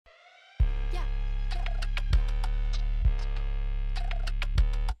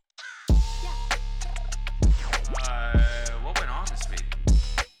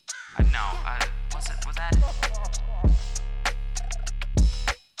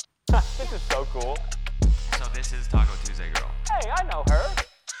This is so cool. So this is Taco Tuesday Girl. Hey, I know her.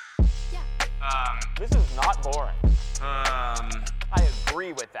 This is not boring. I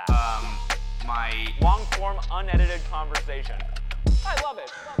agree with that. My Long form, unedited conversation. I love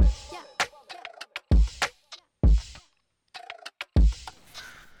it.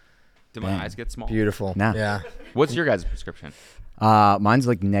 Did my eyes get small? Beautiful. No. Yeah. What's your guys' prescription? Mine's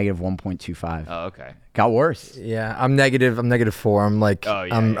like negative 1.25. Oh, okay. Got worse. Yeah. I'm negative 4. I'm like,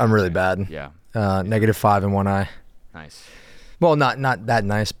 I'm really bad. Yeah. Negative 5 in one eye. Nice. Well, not that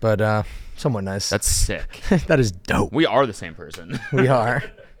nice, but somewhat nice. That's sick. That is dope. We are the same person. We are.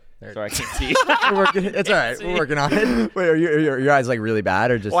 Sorry, I can't see. It's all right. We're working on it. Wait, are your eyes like really bad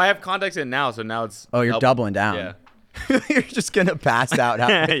or just? Well, I have contacts in now, so now it's. Oh, you're doubling down. Yeah. You're just gonna pass out.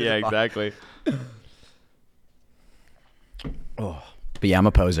 Yeah, exactly. Oh, but yeah, I'm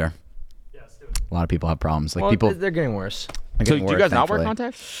a poser. A lot of people have problems. Like Well, people. they're getting worse. are So getting do you worse, guys not wear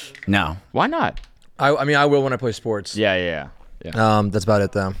thankfully. contacts? No. Why not? I mean, I will when I play sports. Yeah. That's about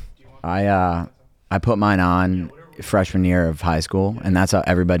it though. I put mine on freshman year of high school, and that's how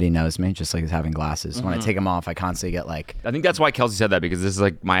everybody knows me, just like as having glasses. When I take them off, I constantly get like. I think that's why Kelsey said that, because this is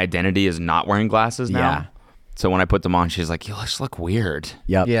like my identity is not wearing glasses now. Yeah. So when I put them on, she's like, "You just look weird."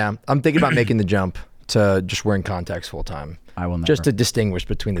 Yep. Yeah, I'm thinking about making the jump to just wearing contacts full time. I will never. Just to distinguish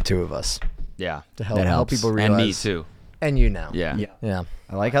between the two of us. Yeah. To help That help helps. people realize. And me too. And you now. Yeah. Yeah.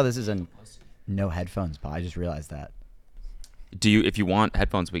 I like how this is a no headphones, but I just realized that. Do you? If you want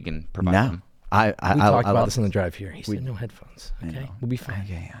headphones, we can provide No. them. I We talked about love this on the drive here. He said no headphones. I Okay, know. we'll be fine.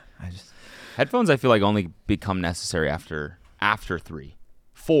 Yeah. I just. Headphones, I feel like only become necessary after 3.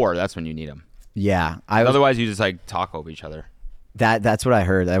 4, that's when you need them. Yeah. Otherwise, you just like talk over each other. That's what I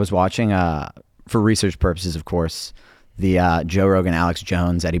heard. I was watching for research purposes, of course, the Joe Rogan, Alex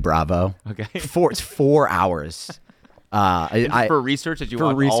Jones, Eddie Bravo. Okay. It's 4 hours. For research, did you for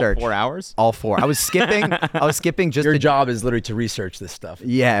watch research. all 4 hours? All 4. I was skipping just Your to, job is literally to research this stuff.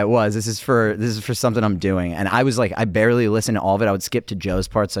 Yeah, it was. This is for something I'm doing. And I was like, I barely listened to all of it. I would skip to Joe's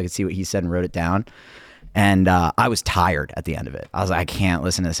part so I could see what he said and wrote it down. And I was tired at the end of it. I was like, I can't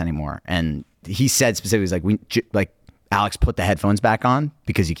listen to this anymore. And he said specifically, Alex, put the headphones back on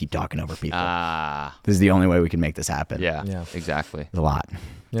because you keep talking over people. This is the only way we can make this happen. Yeah, Yeah. exactly. It's a lot.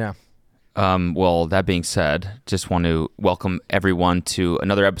 Yeah. Well, that being said, just want to welcome everyone to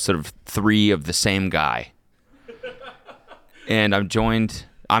another episode of 3 of the Same Guy. And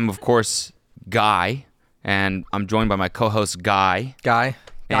I'm of course Guy, and I'm joined by my co-host Guy. Guy.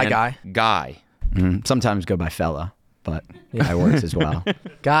 Sometimes go by fella, but guy works as well.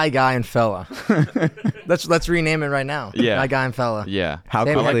 Guy, and fella. Let's rename it right now. Yeah. Guy, and fella. Yeah. How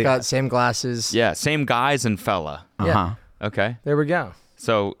Same quickly? haircut, same glasses. Yeah, same guys and fella. Yeah. Okay. There we go.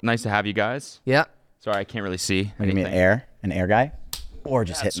 So nice to have you guys. Yeah. Sorry, I can't really see What do you mean, anything. an air guy? Or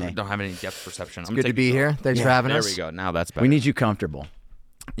just hit So I me? don't have any depth perception. Good to be here. Thanks for having There us. we go. Now that's better. We need you comfortable.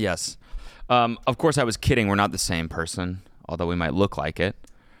 Yes. Of course, I was kidding. We're not the same person, although we might look like it.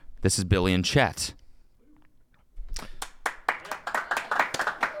 This is Billy and Chet.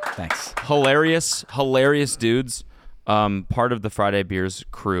 Thanks. Hilarious dudes. Part of the Friday Beers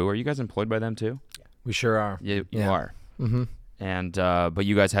crew. Are you guys employed by them too? We sure are. You Yeah. are. Mm-hmm. And but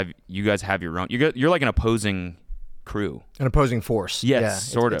you guys have your own. You're like an opposing crew. An opposing force. Yes, Yeah.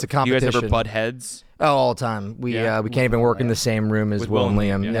 sort of. It's a Do you competition. guys ever butt heads? Oh, all the time. We Yeah. we can't even work in the same room as With Will and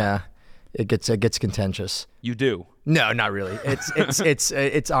Will and Liam. Liam, Yeah. yeah. It gets contentious. You do. No, not really.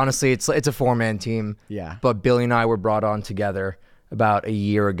 It's honestly it's a 4-man team. Yeah. But Billy and I were brought on together about a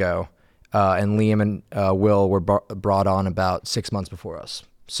year ago, and Liam and Will were brought on about 6 months before us.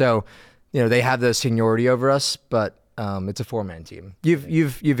 So, they have the seniority over us, but it's a 4-man team.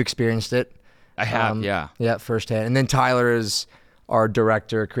 You've experienced it. I have. Yeah. Yeah, firsthand. And then Tyler is our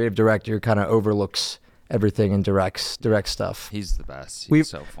creative director, kind of overlooks everything and directs stuff. He's the best. We've- He's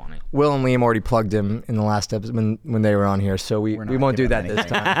so funny. Will and Liam already plugged him in the last episode when they were on here, so we not won't do giving that him this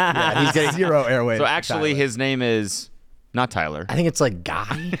anything. time. Yeah, He's getting 0 airwaves. So actually, his name is not Tyler. I think it's like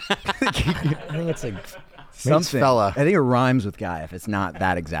Guy. I think it's like something. fella. I think it rhymes with guy if it's not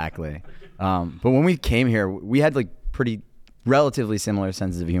that exactly. But when we came here, we had like pretty relatively similar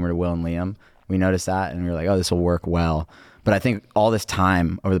senses of humor to Will and Liam. We noticed that, and we were like, "Oh, this will work well." But I think all this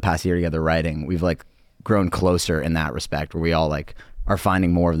time over the past year together writing, we've like grown closer in that respect, where we all like are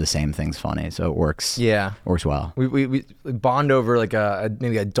finding more of the same things funny. So it works. Yeah, works well. we bond over like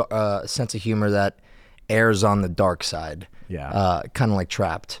maybe a sense of humor that airs on the dark side. Yeah. Kind of like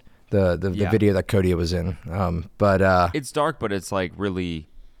Trapped, the video that Cody was in. But It's dark, but it's like really.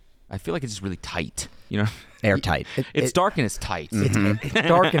 I feel like it's just really tight. airtight. It's dark and it's tight. It's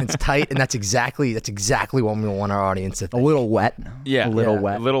dark and it's tight, and that's exactly what we want our audience to A think. little wet. Yeah, A little a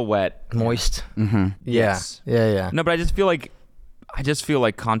wet. little wet. Moist. Yes. Yeah. No, but I just feel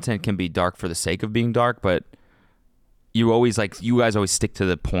like content can be dark for the sake of being dark, but you guys always stick to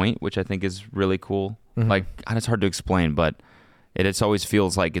the point, which I think is really cool. Like, and it's hard to explain, but it just always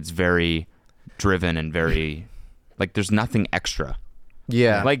feels like it's very driven and very like there's nothing extra.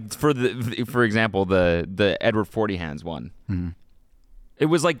 Yeah. Like for example, the Edward 40 Hands one. It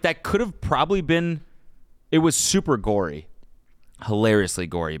was like that could have probably been. It was super gory, hilariously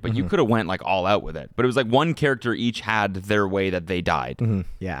gory, but you could have went like all out with it. But it was like one character each had their way that they died.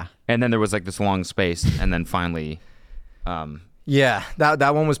 Yeah. And then there was like this long space, and then finally, Yeah,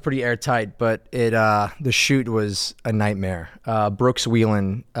 that one was pretty airtight, but the shoot was a nightmare. Brooks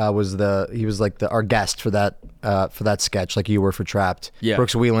Whelan was our guest for that sketch, like you were for Trapped. Yeah.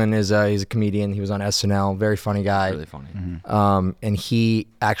 Brooks Whelan he's a comedian. He was on SNL, very funny guy. really funny. And he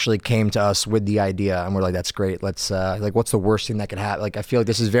actually came to us with the idea, and we're like, that's great. Let's what's the worst thing that could happen? Like, I feel like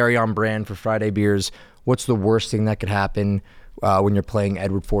this is very on brand for Friday Beers. What's the worst thing that could happen when you're playing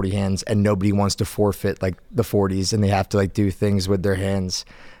Edward 40 Hands and nobody wants to forfeit like the 40s and they have to like do things with their hands,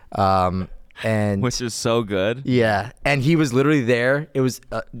 and Which is so good. yeah, and he was literally there. It was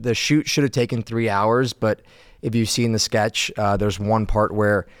the shoot should have taken 3 hours, but if you've seen the sketch, there's one part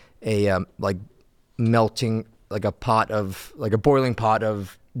where a like melting like a boiling pot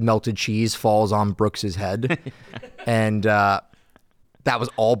of melted cheese falls on Brooks's head, and that was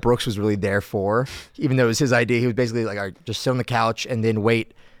all Brooks was really there for. Even though it was his idea, he was basically like, all right, just sit on the couch and then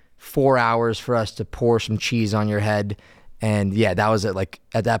wait 4 hours for us to pour some cheese on your head. And yeah, that was at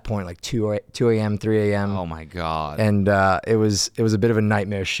that point, like 2 a.m., 3 a.m. Oh my god. And it was a bit of a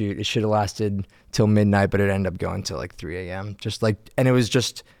nightmare shoot. It should have lasted till midnight, but it ended up going till like 3 a.m. And it was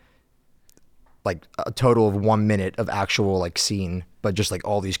just like a total of 1 minute of actual like scene, but just like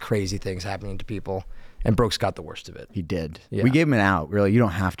all these crazy things happening to people. And Brooks got the worst of it. He did. Yeah. We gave him an out. We were like, you don't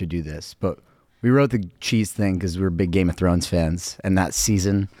have to do this. But we wrote the cheese thing because we were big Game of Thrones fans. And that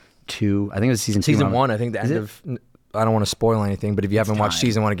season 2, I think it was season 2. Season 1, I think the end of, I don't want to spoil anything, but if you haven't watched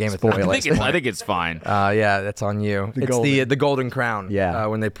season 1 of Game of Thrones, I think it's fine. yeah, that's on you. It's the Golden Crown. Yeah.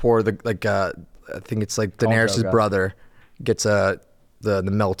 When they pour I think it's like Daenerys' brother gets the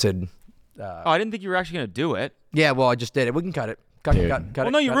melted. I didn't think you were actually gonna do it. Yeah, well, I just did it. We can cut it. Cut it.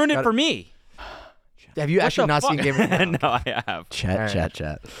 Well, no, you ruined it for me. Have you actually not seen Game of Thrones? No, I have.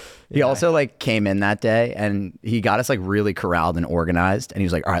 Chet. He also like came in that day and he got us like really corralled and organized. And he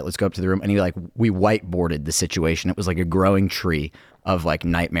was like, all right, let's go up to the room. And we whiteboarded the situation. It was like a growing tree of like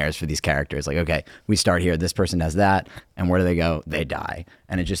nightmares for these characters. Like, okay, we start here. This person does that. And where do they go? They die.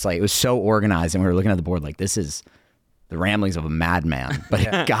 And it just like, it was so organized. And we were looking at the board like, this is the ramblings of a madman.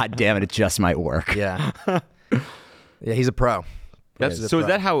 But God damn it, it just might work. Yeah. Yeah, he's a pro. Is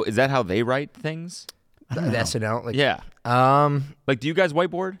that how they write things? The SNL. Like, Yeah. Like, do you guys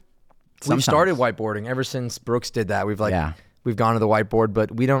whiteboard? We've started whiteboarding ever since Brooks did that. We've gone to the whiteboard,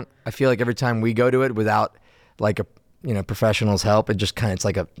 but we don't. I feel like every time we go to it without like a professional's help, it just it's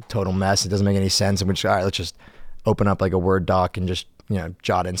like a total mess. It doesn't make any sense. And we're just, all right, let's just open up like a Word doc and just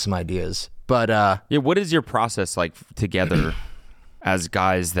jot in some ideas. But yeah, what is your process like together as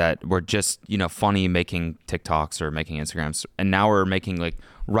guys that were just funny making TikToks or making Instagrams, and now we're making like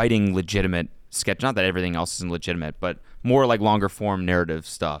writing legitimate sketch? Not that everything else isn't legitimate, but more like longer form narrative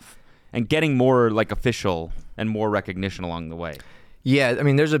stuff, and getting more like official and more recognition along the way. Yeah, I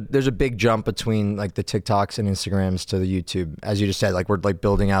mean, there's a big jump between like the TikToks and Instagrams to the YouTube, as you just said. Like, we're like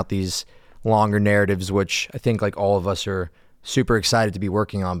building out these longer narratives, which I think like all of us are super excited to be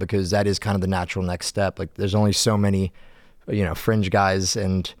working on, because that is kind of the natural next step. Like, there's only so many fringe guys,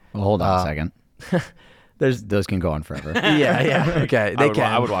 and Well, hold on a second. Those can go on forever. yeah. Okay,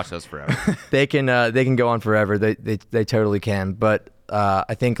 I would watch those forever. They can go on forever. They totally can. But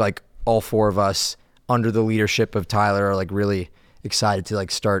I think like all 4 of us under the leadership of Tyler are like really excited to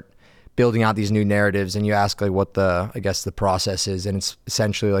like start building out these new narratives. And you ask like what the process is, and it's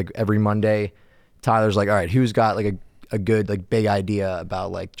essentially like every Monday, Tyler's like, all right, who's got like a good like big idea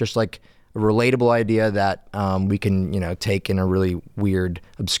about like just like a relatable idea that we can take in a really weird,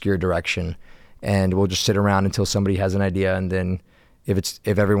 obscure direction. And we'll just sit around until somebody has an idea, and then if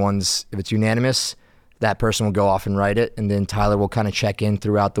it's unanimous, that person will go off and write it, and then Tyler will kind of check in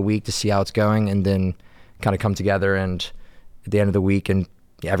throughout the week to see how it's going, and then kind of come together, and at the end of the week, and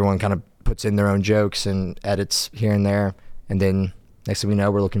everyone kind of puts in their own jokes and edits here and there, and then next thing we know,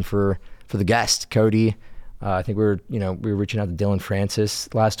 we're looking for the guest, Cody. I think we were reaching out to Dylan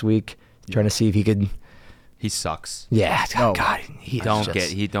Francis last week, trying to see if he could He sucks. Yeah. No. God, he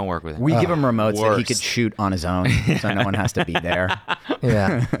Don't work with him. We give him remotes that he worst. could shoot on his own, so no one has to be there.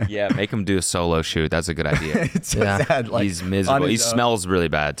 Yeah. Yeah, make him do a solo shoot. That's a good idea. It's so Yeah. sad. Like, He's miserable. on He his own. smells really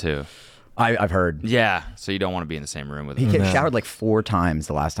bad too. I've heard. Yeah, so you don't want to be in the same room with He him. showered like 4 times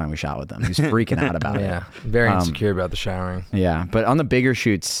the last time we shot with him. He was freaking out about it. Yeah. Very insecure about the showering. Yeah, but on the bigger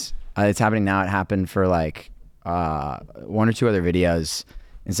shoots, it's happening now. It happened for like 1 or 2 other videos.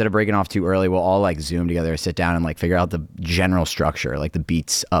 Instead of breaking off too early, we'll all like zoom together, sit down, and like figure out the general structure, like the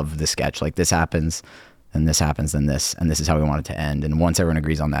beats of the sketch. Like this happens, then this happens, then this, and this is how we want it to end. And once everyone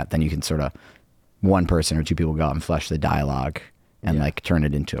agrees on that, then you can sort of 1 person or 2 people go out and flesh the dialogue and like turn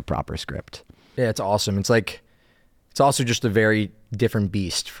it into a proper script. Yeah, it's awesome. It's like, it's also just a very different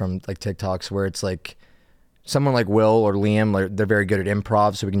beast from like TikToks, where it's like someone like Will or Liam, like, they're very good at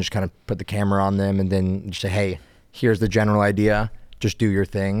improv, so we can just kind of put the camera on them and then just say, hey, here's the general idea, just do your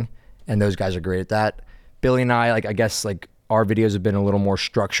thing. And those guys are great at that. Billy and I, like, I guess like our videos have been a little more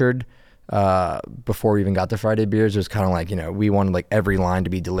structured. Before we even got to Friday Beers, it was kind of like, you know, we wanted like every line to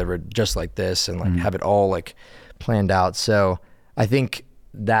be delivered just like this and like have it all like planned out. So I think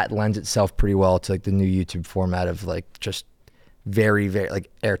that lends itself pretty well to like the new YouTube format of like just very, very like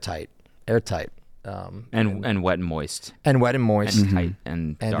airtight. And wet and moist. And wet and moist. And tight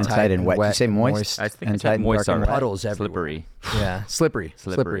and And dark. tight Tight and wet. Did you wet, say moist? I think and it's like tight, moist dark, and are wet. puddles everywhere. slippery. Yeah, slippery.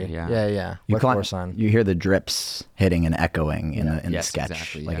 Slippery, yeah. Yeah. You Wet can't- floor sign. You hear the drips hitting and echoing in the Yes, sketch,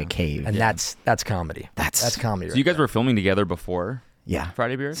 exactly, like yeah. a cave. And that's comedy. That's comedy. So you guys were filming together before yeah,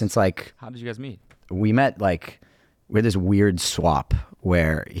 Friday Beers? since like How did you guys meet? we met, like we had this weird swap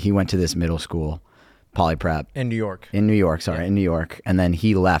where he went to this middle school, poly prep in New York. in New York, and then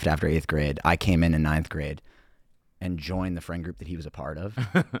he left after 8th grade. I came in 9th grade and joined the friend group that he was a part of.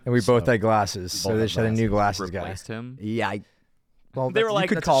 And we both had glasses, so both they had just had a new glasses guy. Replaced him? Yeah, Well, They were like,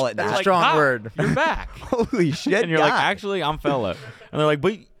 could call it they were that. like, Strong "Ah, word." You're back. holy shit! And you're like, guy. actually, I'm fellow. And they're like,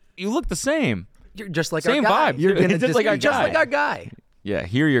 but you look the same. you're just like Same our guy. vibe. You're gonna It's just like our Just guy. like our guy. Yeah,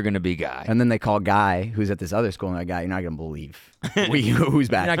 here you're going to be guy. And then they call Guy, who's at this other school, and they're like, Guy, you're not gonna believe who's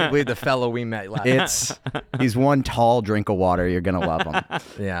back. You're not gonna believe the fellow we met last. He's one tall drink of water. You're gonna love him.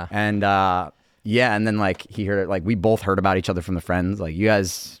 Yeah. And yeah, and then like he heard it, like we both heard about each other from the friends. Like you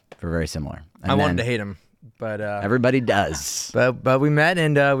guys were very similar. And I wanted then to hate him, but Everybody does. but we met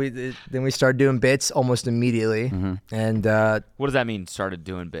and then we started doing bits almost immediately, and What does that mean, started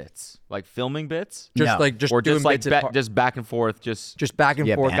doing bits? Like filming bits? just No. Or doing just like bits at just back and forth, just back and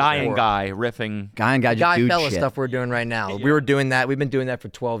Yeah, forth, banter. guy back and guy riffing. Guy and guy just guy do fella shit. stuff we're doing right now. We were doing that. We've been doing that for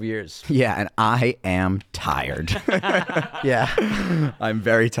 12 years. Yeah, and I am tired. Yeah. I'm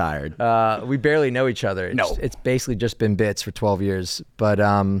very tired. We barely know each other. No. It's basically just been bits for 12 years. But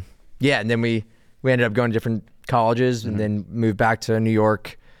yeah, and then we ended up going to different colleges and then moved back to New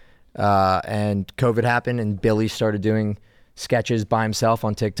York. And COVID happened and Billy started doing sketches by himself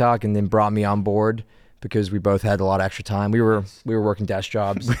on TikTok and then brought me on board because we both had a lot of extra time. We were working desk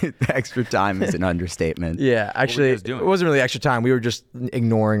jobs. The extra time is an understatement. Yeah, actually, guys doing? it wasn't really extra time. We were just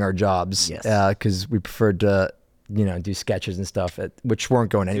ignoring our jobs Yes. because we preferred to, do sketches and stuff, which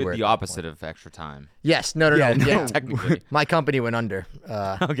weren't going anywhere. The opposite of extra time. Yes, no. Yeah. Technically. My company went under.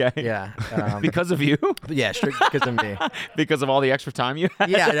 Okay. Yeah. Because of you? Yeah, strictly because of me. Because of all the extra time you had?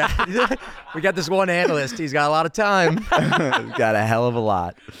 Yeah, we got this one analyst. He's got a lot of time. Got a hell of a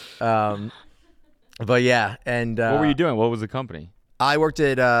lot. But yeah, and What were you doing? What was the company? I worked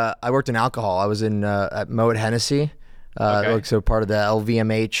in alcohol. I was in at Moet Hennessy, Okay. like, so part of the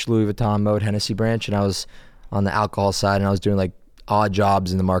LVMH Louis Vuitton Moet Hennessy branch, and I was on the alcohol side, and I was doing like odd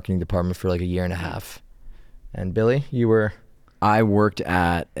jobs in the marketing department for like a year and a half. And Billy, you were? I was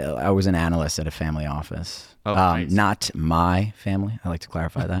an analyst at a family office. Oh, nice. Not my family. I like to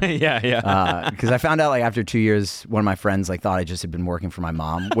clarify that. Yeah. Because I found out like after 2 years, one of my friends like thought I just had been working for my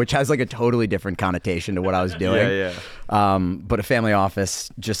mom, which has like a totally different connotation to what I was doing. Yeah. But a family office,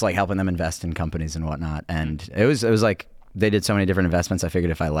 just like helping them invest in companies and whatnot. And it was like they did so many different investments. I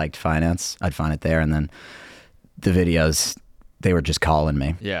figured if I liked finance, I'd find it there. And then the videos, they were just calling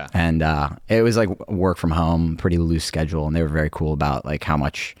me. Yeah. And it was like work from home, pretty loose schedule, and they were very cool about like how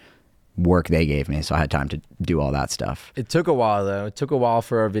much work they gave me, so I had time to do all that stuff. It took a while though. It took a while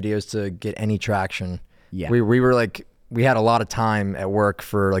for our videos to get any traction. Yeah. We were like, we had a lot of time at work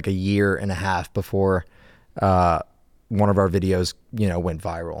for like a year and a half before one of our videos, went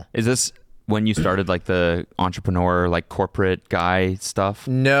viral. Is this when you started like the entrepreneur, like corporate guy stuff?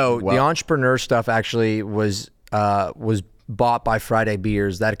 No, Well- the entrepreneur stuff actually was bought by Friday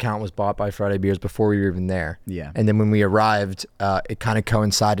Beers. That account was bought by Friday Beers before we were even there. Yeah. And then when we arrived, it kind of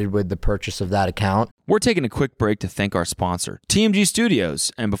coincided with the purchase of that account. We're taking a quick break to thank our sponsor, TMG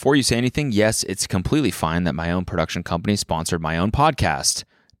Studios. And before you say anything, yes, it's completely fine that my own production company sponsored my own podcast.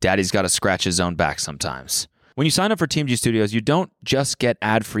 Daddy's got to scratch his own back sometimes. When you sign up for TMG Studios, you don't just get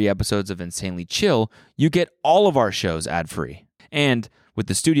ad-free episodes of Insanely Chill, you get all of our shows ad-free. And with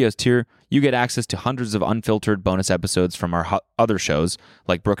the Studios tier, you get access to hundreds of unfiltered bonus episodes from our other shows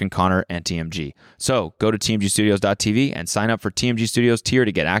like Brooke and Connor and TMG. So go to tmgstudios.tv and sign up for TMG Studios tier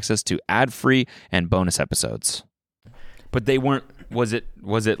to get access to ad-free and bonus episodes. But they weren't, was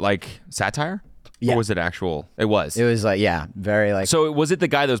it like satire? Yeah. Or was it actual? It was. It was like, yeah, very like. So was it the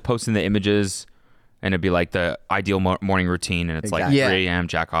guy that was posting the images and it'd be like the ideal morning routine and it's Exactly. like 3 a.m.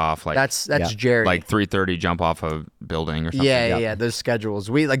 jack off, like That's Yeah. Jerry. like 3:30 jump off a building or something. Yeah. Those schedules.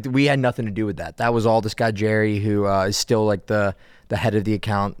 We had nothing to do with that. That was all this guy Jerry, who is still like the head of the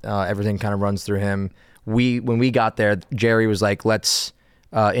account. Everything kind of runs through him. When we got there, Jerry was like, let's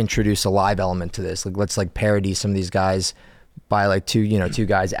introduce a live element to this. Like let's like parody some of these guys by like two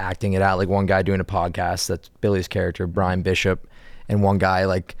guys acting it out. Like one guy doing a podcast, that's Billy's character, Brian Bishop, and one guy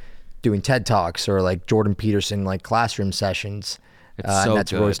like doing TED Talks or like Jordan Peterson like classroom sessions. It's so and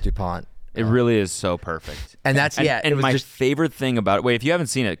that's good. Royce DuPont. It really is so perfect. And that's And it was my just favorite thing about it. Wait, if you haven't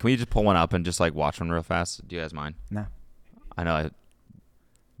seen it, can we just pull one up and just like watch one real fast? Do you guys mind? No. I know.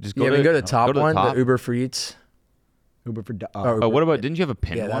 Just we go to the top go to one, top. the Uber for Eats. Uber for. Oh, what about? Didn't you have a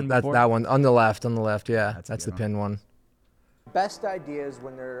pinned Yeah, one? that's before? that one on the left. Yeah, That's a that's good the one. pinned one. Best ideas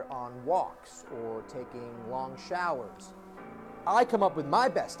when they're on walks or taking long showers. I come up with my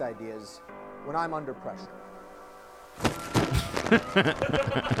best ideas when I'm under pressure.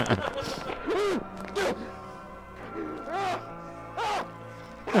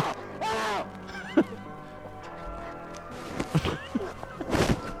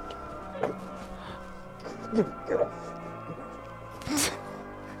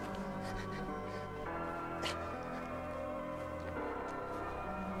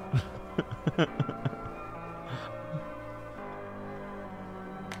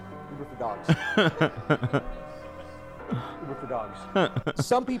 Uber for dogs. Uber for dogs.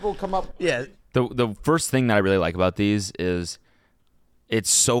 Some people come up. Yeah, The first thing that I really like about these is it's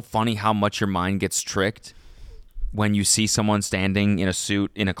so funny how much your mind gets tricked when you see someone standing in a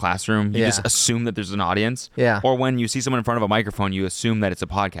suit in a classroom. You Yeah. just assume that there's an audience. Yeah. Or when you see someone in front of a microphone, you assume that it's a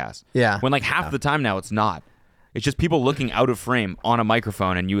podcast. Yeah. When like half the time now it's not. It's just people looking out of frame on a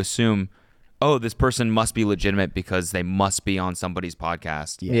microphone and you assume, oh, this person must be legitimate because they must be on somebody's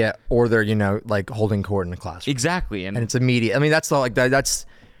podcast. yeah, or they're like holding court in a classroom, Exactly. And and it's immediate. I mean, that's like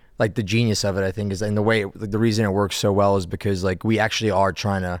the genius of it. I think is in the way the reason it works so well is because like we actually are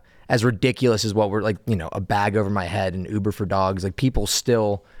trying to, as ridiculous as what we're like, a bag over my head and Uber for dogs. Like people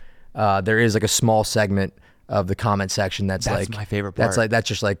still, there is like a small segment of the comment section that's like my favorite That's part. that's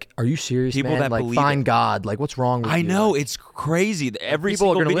just like, are you serious, People man? that like believe find it. God. Like what's wrong with you? I know, Like, it's crazy. Every People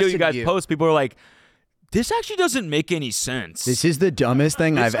are single gonna video you listen to guys you. post, people are like, this actually doesn't make any sense. This is the dumbest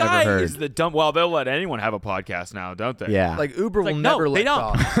thing This I've guy ever heard. is the dumb. Well, they'll let anyone have a podcast now, don't they? Yeah. like Uber Like, will no, never they let don't.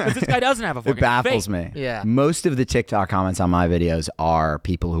 dogs. Because this guy doesn't have a fucking It baffles fake. me. Yeah. Most of the TikTok comments on my videos are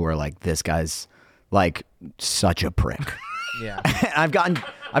people who are like, this guy's like such a prick. Yeah. I've gotten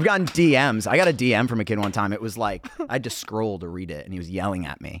DMs. I got a DM from a kid one time. It was like I had to scroll to read it, and he was yelling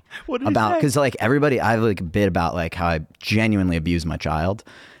at me about because like everybody. I have like a bit about like how I genuinely abuse my child,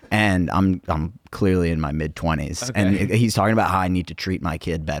 and I'm clearly in my mid-20s, and he's talking about how I need to treat my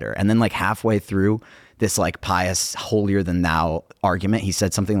kid better. And then like halfway through this like pious, holier than thou argument, he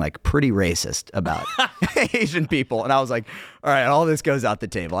said something like pretty racist about Asian people, and I was like, all right, all this goes out the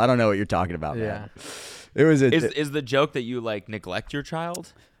table. I don't know what you're talking about, man. It was Is the joke that you like neglect your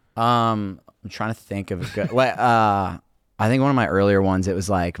child? I'm trying to think of a good. I think one of my earlier ones, it was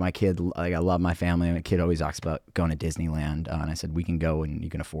like my kid, like I love my family, and my kid always talks about going to Disneyland, and I said we can go and you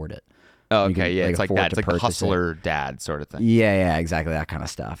can afford it. Oh, You can, okay, yeah, it's like afford that. to It's like a purchase it. hustler dad sort of thing. Yeah, exactly that kind of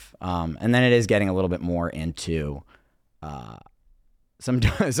stuff. And then it is getting a little bit more into some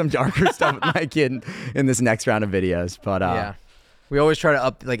darker stuff with my kid in this next round of videos. But Yeah. We always try to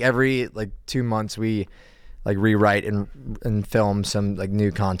up like every 2 months we like rewrite and film some like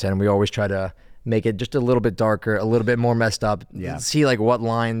new content. And we always try to make it just a little bit darker, a little bit more messed up. Yeah. See like what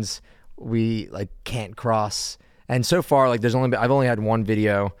lines we like can't cross. And so far like I've only had one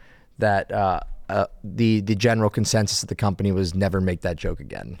video that the general consensus of the company was never make that joke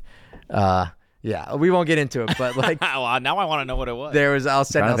again. Yeah, we won't get into it, but like Well, now I want to know what it was. there was. I'll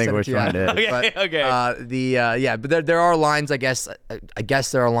send Trying to it think to you which one it after. is. Okay, But, okay. yeah, but there are lines. I guess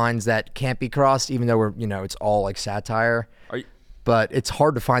there are lines that can't be crossed, even though it's all like satire. Are you, But it's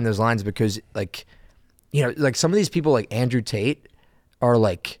hard to find those lines because like like some of these people like Andrew Tate are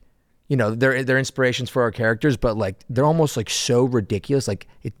like they're inspirations for our characters, but like they're almost like so ridiculous, like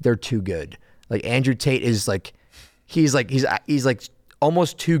they're too good. Like Andrew Tate is like he's like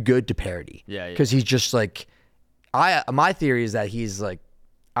almost too good to parody. Yeah. Because he's just like my theory is that he's like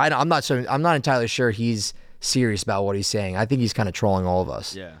I'm not entirely sure he's serious about what he's saying. I think he's kind of trolling all of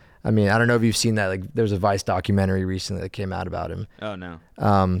us. Yeah. I mean, I don't know if you've seen that. Like, there's a Vice documentary recently that came out about him. Oh no.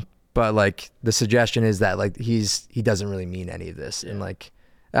 But like the suggestion is that like he doesn't really mean any of this, and like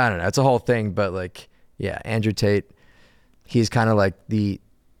I don't know, it's a whole thing. But like Andrew Tate, he's kind of like the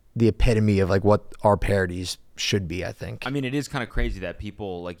epitome of like what our parodies should be. I think. I mean, it is kind of crazy that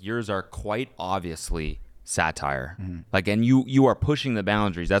people like yours are quite obviously satire. Like, and you are pushing the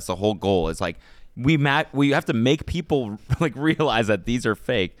boundaries. That's the whole goal. It's like we have to make people like realize that these are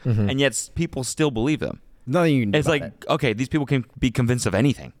fake, and yet people still believe them. Nothing you can do It's about like, it. okay, these people can be convinced of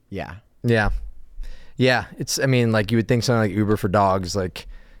anything. Yeah. Yeah. It's. I mean, like you would think something like Uber for dogs, like,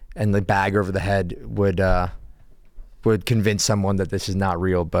 and the bag over the head would convince someone that this is not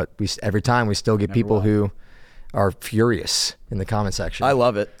real. But every time we still get people who are furious in the comment section. I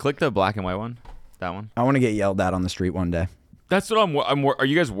love it. Click the black and white one. That one. I want to get yelled at on the street one day. That's what I'm. Are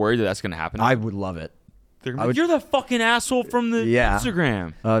you guys worried that that's going to happen? I would love it. They're gonna be like, you're the fucking asshole from the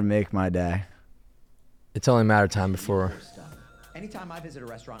Instagram. That would make my day. It's only a matter of time before. Anytime I visit a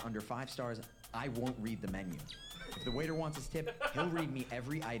restaurant under 5 stars, I won't read the menu. If the waiter wants his tip, he'll read me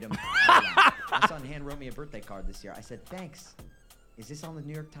every item. My son hand wrote me a birthday card this year. I said, thanks. Is this on the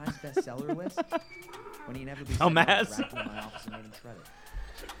New York Times bestseller list? When he inevitably said, no, I Dumbass. wrapped it in my office and made him shred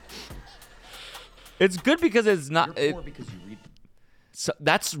it. It's good because it's not. You're poor because you read. So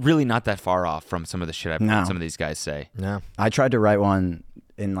that's really not that far off from some of the shit I've heard some of these guys say. No. I tried to write one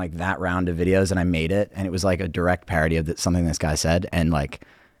in like that round of videos and I made it, and it was like a direct parody of something this guy said, and like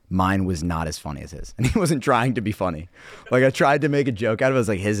mine was not as funny as his, and he wasn't trying to be funny. Like I tried to make a joke out of it. I was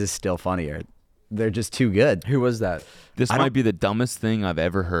like, his is still funnier. They're just too good. Who was that? This might be the dumbest thing I've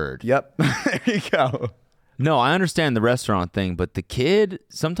ever heard. Yep. There you go. No, I understand the restaurant thing, but the kid,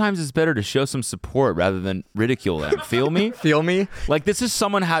 sometimes it's better to show some support rather than ridicule them. Feel me? Feel me? Like this is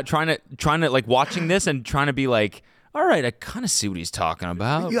someone trying to like watching this and trying to be like, all right, I kind of see what he's talking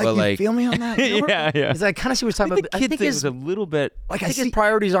about. You, but you feel me on that? yeah. Is I kind of see what he's talking The about. But I kid think thing his was a little bit. like I I think see- his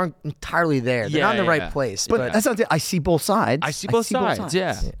priorities aren't entirely there. They're not in the right place. But that's not it. I see both sides. I see both sides.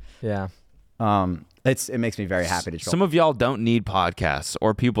 Yeah. yeah. It makes me very happy to troll. Some of y'all don't need podcasts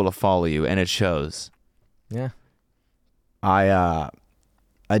or people to follow you, and it shows. Yeah. I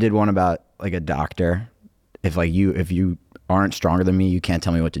did one about like a doctor. If you aren't stronger than me, you can't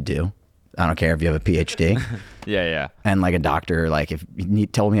tell me what to do. I don't care if you have a PhD. Yeah. And like a doctor, like if you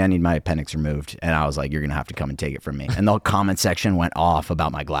told me I need my appendix removed, and I was like, you're gonna have to come and take it from me. And the comment section went off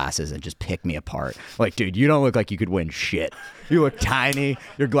about my glasses and just picked me apart. Like, dude, you don't look like you could win shit. You look tiny.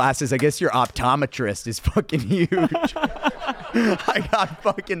 Your glasses. I guess your optometrist is fucking huge. I got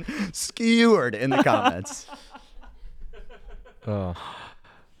fucking skewered in the comments. Oh.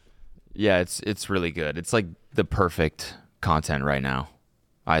 Yeah, it's really good. It's like the perfect content right now,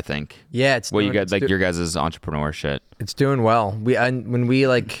 I think. Yeah. It's Well, you doing- got it's like do- your guys' entrepreneur shit. It's doing well. When we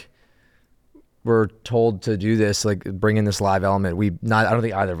like were told to do this, like bring in this live element, I don't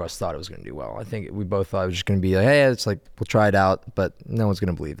think either of us thought it was going to do well. I think we both thought it was just going to be like, hey, it's like we'll try it out, but no one's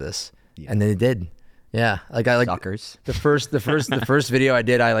going to believe this. Yeah. And then it did. Yeah, like I like Suckers. the first video I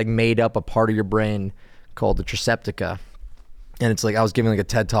did, I like made up a part of your brain called the triceptica, and it's like I was giving like a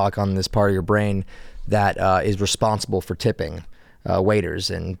TED talk on this part of your brain that is responsible for tipping waiters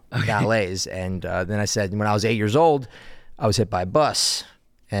and valets. And then I said when I was 8 years old, I was hit by a bus,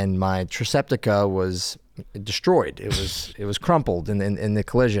 and my triceptica was destroyed. It was crumpled in the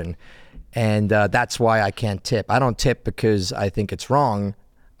collision, and that's why I can't tip. I don't tip because I think it's wrong.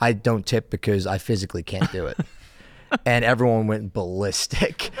 I don't tip because I physically can't do it. And everyone went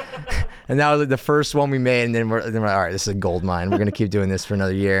ballistic. And that was like the first one we made, and then we're like, all right, this is a gold mine. We're gonna keep doing this for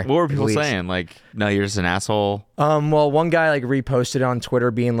another year. What were people at least. saying? Like, no, you're just an asshole. Well, one guy like reposted on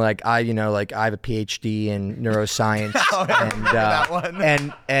Twitter being like, I have a PhD in neuroscience,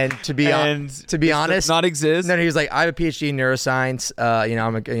 and to be honest, does not exist. No, he was like, I have a PhD in neuroscience.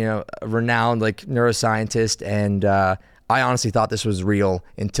 I'm a renowned like neuroscientist, and I honestly thought this was real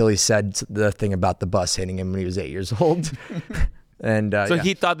until he said the thing about the bus hitting him when he was 8 years old. And So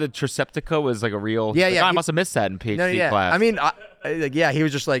he thought the triceptica was like a real. Yeah, like, yeah, I he- must have missed that in PhD No, yeah. class. I mean, like, yeah, he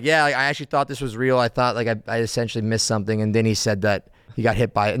was just like, yeah, like, I actually thought this was real. I thought like I essentially missed something, and then he said that he got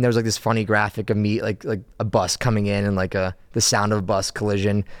hit by it, and there was like this funny graphic of me like a bus coming in and like the sound of a bus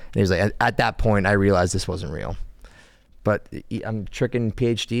collision, and he was like, at that point I realized this wasn't real. But I'm tricking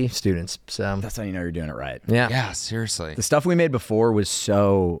PhD students, so That's how you know you're doing it right. yeah. Yeah, seriously. The stuff we made before was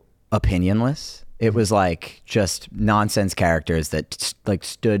so opinionless. It was like just nonsense characters that like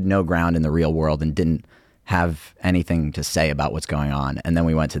stood no ground in the real world and didn't have anything to say about what's going on. And then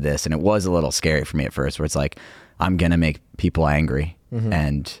we went to this, and it was a little scary for me at first, where it's like, I'm gonna make people angry,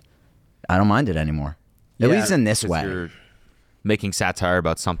 and I don't mind it anymore. At least in this 'Cause way. you're making satire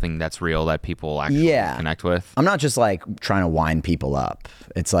about something that's real that people actually connect with. I'm not just like trying to wind people up.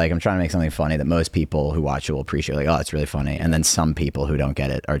 It's like I'm trying to make something funny that most people who watch it will appreciate. Like, oh, it's really funny. And then some people who don't get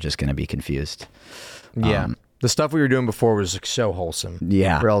it are just going to be confused. Yeah. The stuff we were doing before was like so wholesome.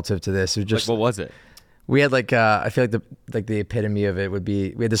 Yeah. Relative to this, it was just Like, what was it? we had like I feel like the epitome of it would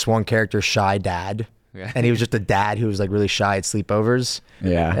be we had this one character, Shy Dad. Yeah. And he was just a dad who was like really shy at sleepovers.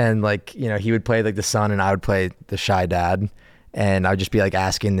 Yeah. And like, you know, he would play like the son and I would play the shy dad. And I would just be like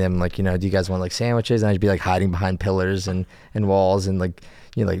asking them like, you know, do you guys want like sandwiches? And I'd be like hiding behind pillars and walls and like,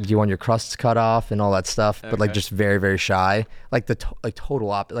 you know, like, do you want your crusts cut off and all that stuff? But like just very, very shy. Like the like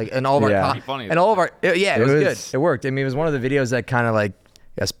total opposite. Like and all of our Yeah. co- Pretty funny. and all of our it was was- good. It worked. I mean, it was one of the videos that kind of like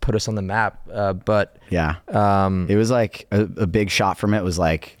I guess put us on the map. But Yeah. It was like a big shot from it was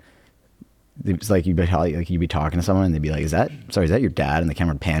like, it was like you'd be talking to someone and they'd be like, is that your dad? And the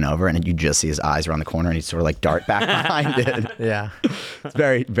camera would pan over and you just see his eyes around the corner and he'd sort of like dart back behind it. yeah. It's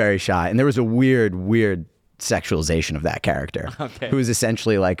very, very shy. And there was a weird sexualization of that character who was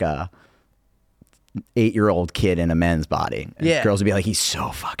essentially like a 8-year-old kid in a men's body. And Yeah. girls would be like, he's so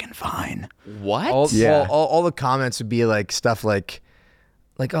fucking fine. What? All the comments would be like stuff like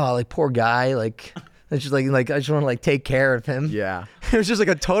oh, like poor guy, like it's just like I just want to like take care of him. Yeah. It was just like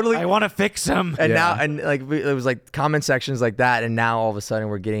a totally I want to fix him. and Yeah. now and like it was like comment sections like that, and now all of a sudden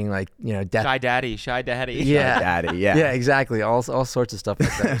we're getting like, you know, death. Shy daddy, shy daddy. Yeah, Daddy, yeah. yeah, exactly. All sorts of stuff like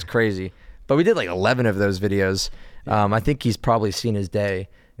that. It was crazy. But we did like 11 of those videos. I think he's probably seen his day.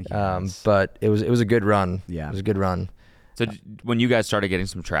 But it was a good run. Yeah. It was a good run. So when you guys started getting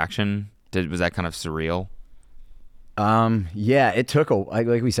some traction, was that kind of surreal? Yeah, it took like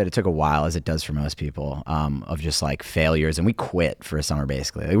we said, it took a while, as it does for most people, of just like failures. And we quit for a summer,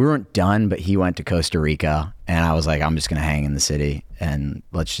 basically. Like, we weren't done, but he went to Costa Rica and I was like, I'm just going to hang in the city and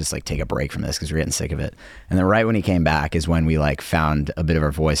let's just like take a break from this because we're getting sick of it. And then right when he came back is when we like found a bit of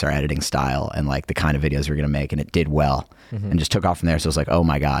our voice, our editing style, and like the kind of videos we were going to make. And it did well and just took off from there. So it was like, oh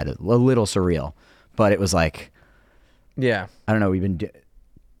my God, a little surreal. But it was like, Yeah. I don't know,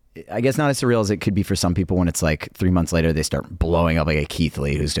 I guess not as surreal as it could be for some people when it's like 3 months later they start blowing up, like a Keith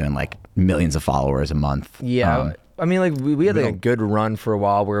Lee who's doing like millions of followers a month. Yeah. I mean, like we had like a good run for a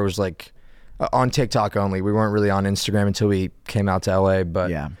while where it was like on TikTok only. We weren't really on Instagram until we came out to LA, but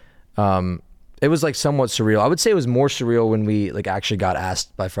Yeah. it was like somewhat surreal. I would say it was more surreal when we like actually got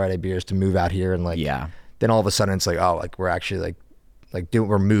asked by Friday Beers to move out here, and like Yeah. then all of a sudden it's like, oh, like we're actually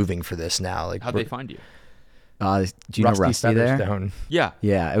we're moving for this now. Like How'd they find you? Do you know Rusty there? Featherstone. Yeah.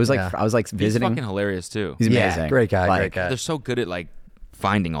 Yeah, it was like Yeah. I was like He's visiting. fucking hilarious too. He's Yeah, amazing. great guy, Like, great guy. They're so good at like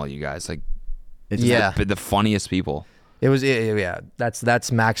finding all you guys. Like, it's Yeah. the funniest people. It was yeah.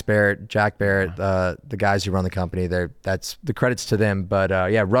 That's Max Barrett, Jack Barrett, the guys who run the company. That's the credits to them. But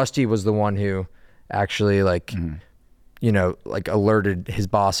yeah, Rusty was the one who actually like, you know, like alerted his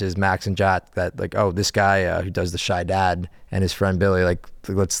bosses, Max and Jack, that like, oh, this guy who does the Shy Dad and his friend Billy, like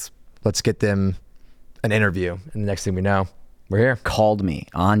let's get them an interview. And the next thing we know, we're here. called me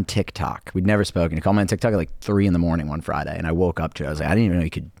on TikTok. We'd never spoken. He called me on TikTok at like 3 a.m. one Friday, and I woke up to it. I was like, I didn't even know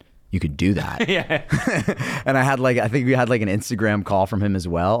you could do that. Yeah. And I think we had like an Instagram call from him as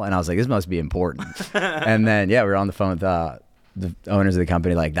well, and I was like, this must be important. And then yeah, we were on the phone with the owners of the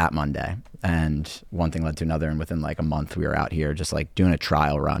company like that Monday, and one thing led to another, and within like a month we were out here just like doing a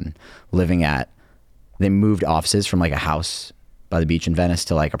trial run, they moved offices from like a house by the beach in Venice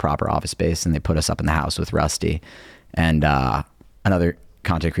to like a proper office space, and they put us up in the house with Rusty and another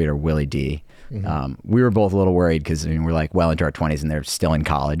content creator, Willie D. We were both a little worried because we're like well into our 20s and they're still in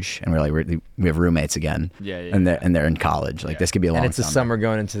college, and we're like we have roommates again. And they're in college. Like this could be a long And it's the summer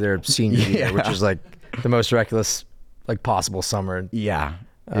going into their senior year, which is like the most reckless like possible summer. Yeah,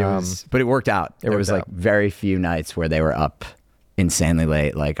 it was, but it worked out. There was worked like out. very few nights where they were up insanely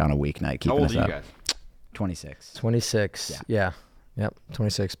late, like on a weeknight, keeping How old us are you up. guys? 26. 26. Yeah. Yep.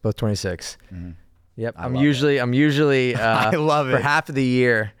 26. Both 26. Yep. I'm love usually I love for it. half of the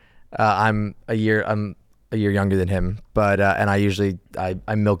year. I'm a year younger than him, but and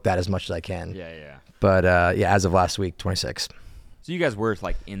I milk that as much as I can. Yeah. But yeah, as of last week, 26. So you guys were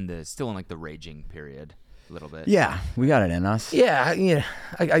like still in like the raging period a little bit. Yeah, we got it in us. Yeah,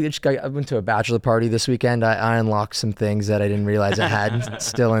 I went to a bachelor party this weekend. I unlocked some things that I didn't realize I had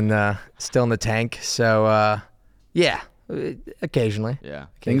still in the tank. So yeah, occasionally. Yeah.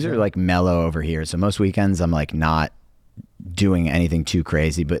 Things are like mellow over here. So most weekends I'm like not doing anything too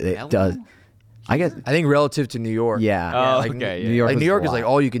crazy, but it does. I guess. I think relative to New York. Yeah. Oh, like, okay. New York. Like was New York a is like lot.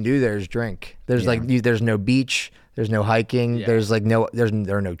 all you can do there is drink. There's there's no beach. There's no hiking. Yeah. There's like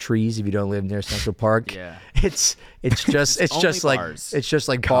there are no trees if you don't live near Central Park. Yeah. It's just only like bars. it's just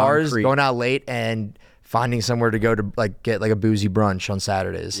like bars, Concrete. going out late and finding somewhere to go to like get like a boozy brunch on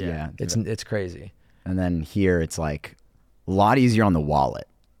Saturdays. Yeah. It's crazy. And then here it's like a lot easier on the wallet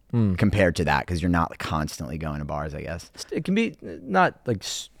compared to that because you're not constantly going to bars, I guess. It can be not like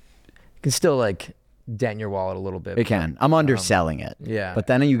it can still like dent your wallet a little bit. It can. I'm underselling it. yeah. But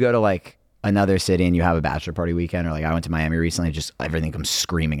then you go to like another city and you have a bachelor party weekend, or like I went to Miami recently, just everything comes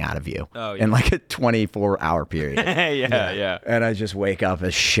screaming out of you in like a 24-hour period. yeah. And I just wake up a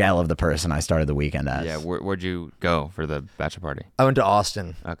shell of the person I started the weekend as. Yeah. Where'd you go for the bachelor party? I went to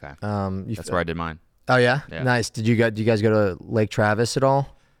Austin. Okay. You That's where I did mine. Oh yeah? Yeah. Nice. Do you guys go to Lake Travis at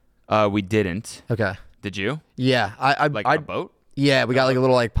all? We didn't. Okay. Did you? Yeah. I Like I a boat? Yeah, we got like a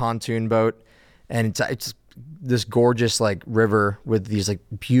little like pontoon boat, and it's this gorgeous like river with these like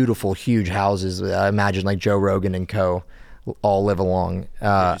beautiful huge houses. I imagine like Joe Rogan and co. all live along.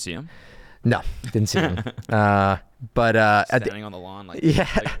 Did you see him? No, didn't see them. But at the, Standing on the lawn, like yeah,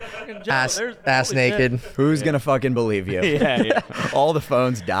 like, ass naked. Who's going to fucking believe you? yeah. All the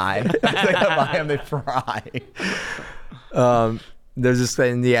phones die. They come by and they fry. There's this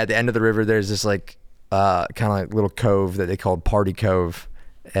thing. Yeah, at the end of the river, there's this like kind of like little cove that they called Party Cove.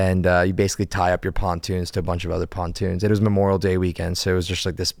 And you basically tie up your pontoons to a bunch of other pontoons. It was Memorial Day weekend, so it was just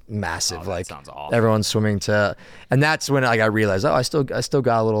like this massive, that like sounds awful. everyone's swimming to, and that's when like I realized, I still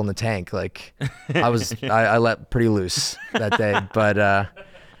got a little in the tank. Like I let pretty loose that day, but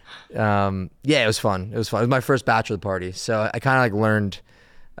yeah, it was fun. It was fun. It was my first bachelor party, so I kind of like learned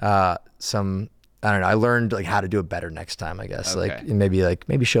some. I don't know. I learned like how to do it better next time. I guess Okay.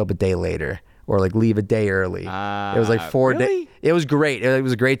 maybe show up a day later. Or like leave a day early. It was like 4 days. really? It was great. It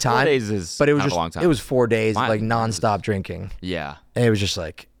was a great time. 4 days is but it was kind of just a long time. it was 4 days of Mine- like nonstop drinking. Yeah. And it was just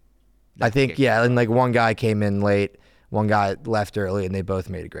like, I think and like one guy came in late, one guy left early, and they both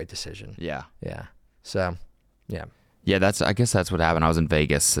made a great decision. Yeah. Yeah. So, yeah. Yeah, I guess that's what happened. I was in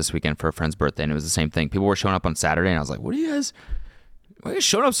Vegas this weekend for a friend's birthday, and it was the same thing. People were showing up on Saturday, and I was like, why are you guys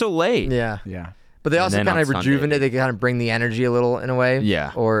showing up so late? Yeah. Yeah. But they And also then kind on of Sunday- rejuvenate. They kind of bring the energy a little in a way.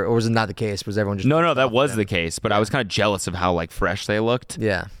 Yeah. Or was it not the case? Was everyone just No, that was the case, but I was kind of jealous of how like fresh they looked.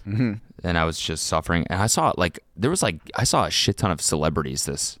 Yeah. And I was just suffering. And I saw I saw a shit ton of celebrities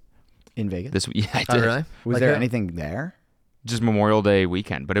In Vegas? this week. Yeah, I Oh, did. really? Was Like there who? anything there? Just Memorial Day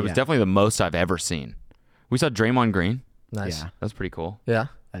weekend, but it was Yeah. definitely the most I've ever seen. We saw Draymond Green. Nice. Yeah. That was pretty cool. Yeah.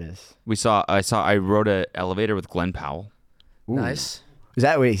 That is. I rode an elevator with Glenn Powell. Ooh. Nice.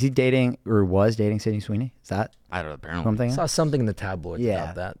 Is he dating or was dating Sydney Sweeney? Is that I don't know, apparently. what I'm thinking? Saw something in the tabloids Yeah.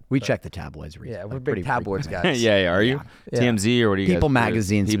 about that. We but- check the tabloids. Yeah, we're like, big pretty tabloids frequently. guys. yeah, are you? Yeah. TMZ or what do you guys People do?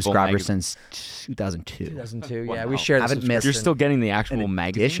 Magazine People subscriber Mag- since 2002. 2002. Wow. Yeah, we shared. Haven't the missed- You're still getting the An actual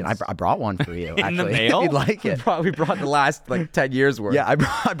magazine. edition. I brought one for you. In the actually. mail? You'd like it. We brought the last like 10 years worth. Yeah,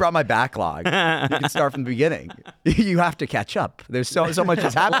 I brought my backlog. You can start from the beginning. You have to catch up. There's so much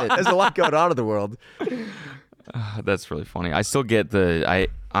has happened. There's a lot going on in the world. That's really funny. I still get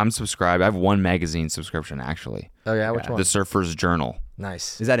I'm subscribed. I have one magazine subscription actually. Oh yeah, which one? The Surfer's Journal.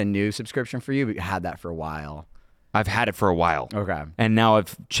 Nice. Is that a new subscription for you? But you had that for a while. I've had it for a while. Okay. And now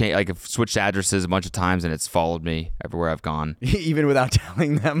I've switched addresses a bunch of times, and it's followed me everywhere I've gone. Even without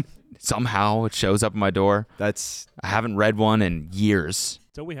telling them. Somehow it shows up at my door. That's I haven't read one in years.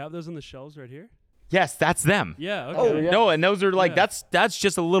 Don't we have those on the shelves right here? Yes, that's them. Yeah. Okay. No, and those are like Yeah. that's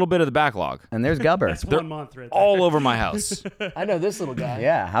just a little bit of the backlog. and there's Gubber. It's 1 month right there. All over my house. I know this little guy.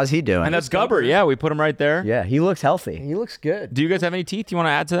 Yeah, how's he doing? And that's Gubber. Yeah, we put him right there. yeah, he looks healthy. He looks good. Do you guys have any teeth you want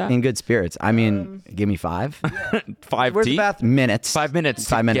to add to that? In good spirits. I mean, give me 5 5 Where's the teeth? bathroom? minutes. 5 minutes.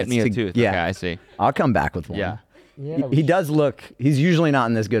 5 to minutes Get me a to- tooth. yeah. Okay, I see. I'll come back with one. Yeah. Yeah. He does look. He's usually not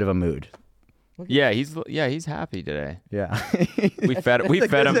in this good of a mood. Yeah, he's happy today. Yeah. We fed him.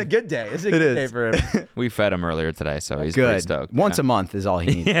 It's a good day. It's a good day is. for him. We fed him earlier today, so he's pretty Good. stoked. Once a month is all he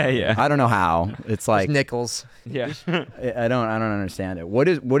needs. Yeah, yeah. I don't know how. It's like Nickels. Yeah. I don't understand it. What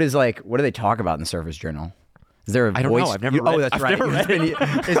do they talk about in the Surface Journal? Is there a I don't voice? know. I've never read. Oh, that's I've right. never read it.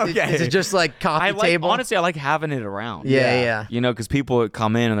 Okay. Is it just like coffee table? Honestly, I like having it around. Yeah. You know, because people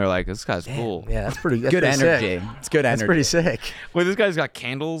come in and they're like, "This guy's cool." Yeah, that's pretty Good pretty energy. Sick. It's good energy. That's pretty sick. Well, this guy's got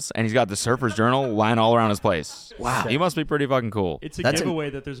candles and he's got the Surfer's Journal lying all around his place. Wow, he must be pretty fucking cool. It's a That's giveaway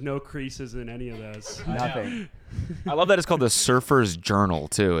that there's no creases in any of those. Nothing. I love that it's called the Surfer's Journal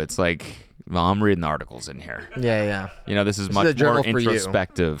too. It's like, well, I'm reading the articles in here. Yeah. You know, this is is a much more journal for you.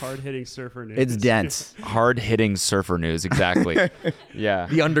 introspective. Hard-hitting surfer news. It's dense. Hard-hitting surfer news, exactly. Yeah.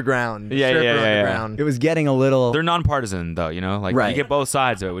 The underground. Yeah, Surfer yeah. underground. It was getting a little. They're nonpartisan though, you know? Like Right. you get both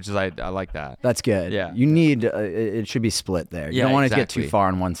sides of it, which is I like that. That's good. Yeah. You need. It should be split there. You Yeah, don't want to get exactly. too far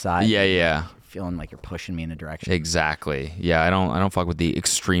on one side. Yeah. Feeling like you're pushing me in a direction. Exactly. Yeah, I don't fuck with the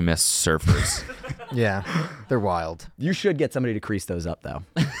extremist surfers. Yeah, they're wild. You should get somebody to crease those up though.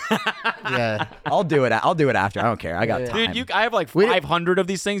 Yeah, I'll do it. I'll do it after. I don't care. I got time. Dude, I have like We didn't- 500 of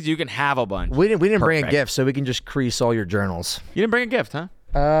these things. You can have a bunch. we didn't bring a Perfect. gift, so we can just crease all your journals. You didn't bring a gift, huh?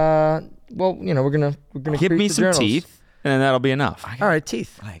 Well, you know, we're gonna Give crease me the some journals. teeth, and that'll be enough. All right,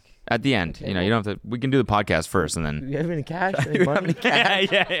 teeth. Like, At the end, you know, you don't have to. We can do the podcast first, and Do then. you have any cash? Any money?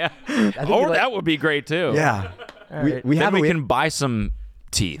 Yeah. think Or you like- that would be great too. yeah. right. We Then have. we we can buy some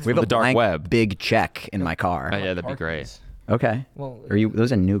teeth we from have the a dark blank web. big check in my car. Oh, yeah, that'd be great. Okay. Well, Are you?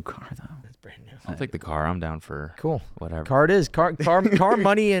 Those are new car though. It's brand new. I'll take the car. I'm down for Cool. whatever. Car it is. Car,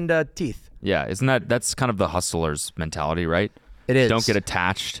 money, and teeth. Yeah, that's kind of the hustler's mentality, right? It is. Don't get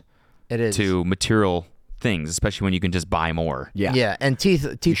attached It is. to material things, especially when you can just buy more. Yeah. Yeah, and teeth are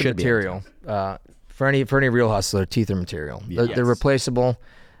should be able material. For any real hustler, teeth are material. They're Yes. replaceable.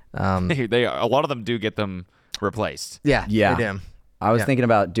 They a lot of them do get them replaced. Yeah. Yeah. They do. I was Yeah. thinking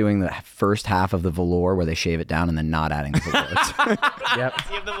about doing the first half of the velour where they shave it down and then not adding the velour. Yep.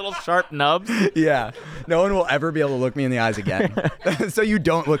 You have the little sharp nubs. Yeah. No one will ever be able to look me in the eyes again. So you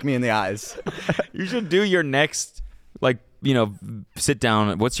don't look me in the eyes. You should do your next, like, you know, sit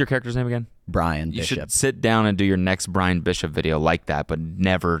down. What's your character's name again? Brian You Bishop. should sit down and do your next Brian Bishop video like that, but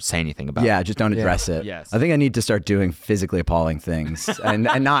never say anything about it. Yeah, just don't address it. Yes. I think I need to start doing physically appalling things and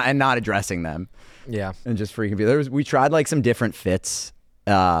not addressing them Yeah. and just freaking people. We tried like some different fits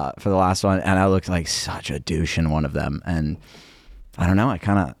for the last one, and I looked like such a douche in one of them. And I don't know.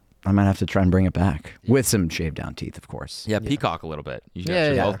 I might have to try and bring it back with some shaved down teeth, of course. Yeah, peacock a little bit. You should Yeah,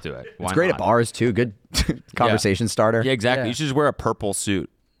 actually yeah. both do it. It's Why great not? at bars too. Good conversation starter. Yeah, exactly. Yeah. You should just wear a purple suit.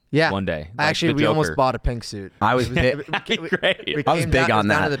 Yeah. One day, like Actually, the we almost Joker. bought a pink suit. I was That'd be great. We I was came big down, on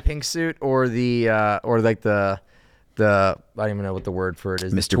down that. to the pink suit or the or like the I don't even know what the word for it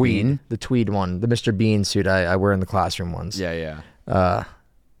is. The Mr. tweed, Bean? the tweed one, the Mr. Bean suit I wear in the classroom ones. Yeah.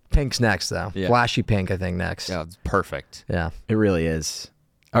 Pink's next though. Yeah. Flashy pink, I think next. Yeah, it's perfect. Yeah. It really is.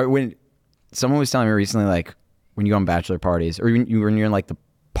 When someone was telling me recently, like when you go on bachelor parties or when you're in like the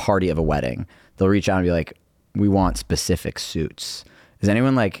party of a wedding, they'll reach out and be like, "We want specific suits." Has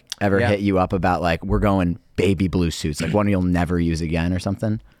anyone like ever Yeah. hit you up about like we're going baby blue suits, like one you'll never use again or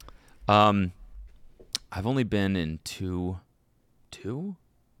something? I've only been in two,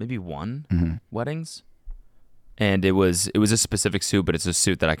 maybe one weddings, and it was a specific suit, but it's a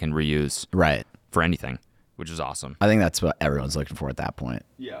suit that I can reuse Right. for anything, which is awesome. I think that's what everyone's looking for at that point.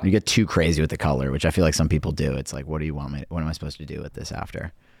 Yeah. You get too crazy with the color, which I feel like some people do. It's like, what do you want me? What am I supposed to do with this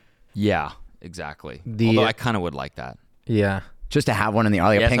after? Yeah, exactly. The- Although I kind of would like that. Yeah. Just to have one in the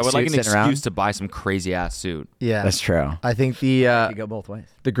like a Yes, pink I would suit like an sitting excuse around. to buy some crazy ass suit. Yeah. That's true. I think You go both ways.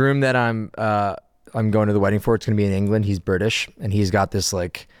 the groom that I'm going to the wedding for, it's going to be in England. He's British, and he's got this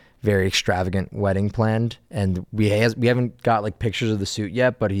like very extravagant wedding planned, and we haven't got like pictures of the suit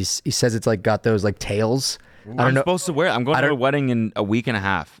yet, but he says it's like got those like tails. I I'm don't know. supposed to wear. I'm going I to a don't- wedding in a week and a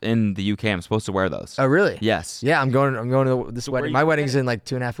half in the UK. I'm supposed to wear those. Oh really? Yes. Yeah, I'm going to this where wedding. you My going? wedding's in like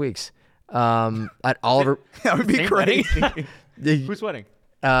 2.5 weeks. At Oliver. That would be Same crazy. wedding? Who's wedding?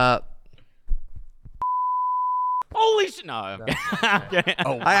 Holy shit! No. Okay.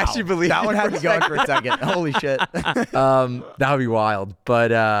 Oh, I actually believe that you one had for me a going for a second. Holy shit. that would be wild.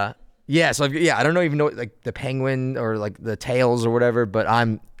 But yeah, so I don't even know like the penguin or like the tails or whatever, but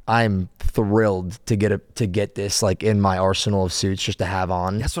I'm thrilled to get this like in my arsenal of suits just to have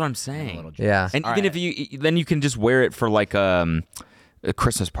on. That's what I'm saying. Yeah. And even if you can just wear it for like a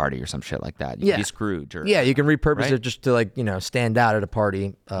Christmas party or some shit like that. You Yeah. can be Scrooge or Yeah, you can repurpose Right? it just to like, stand out at a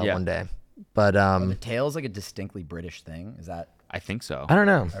party Yeah. one day. But The tail's like a distinctly British thing. Is that I think so. I don't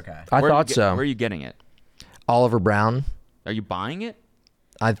know. Okay. I Where are you thought so. Where are you getting it? Oliver Brown. Are you buying it?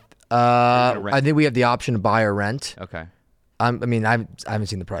 I rent think we have the option to buy or rent. Okay. I haven't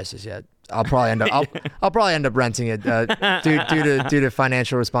seen the prices yet. I'll probably end up I'll probably end up renting it due to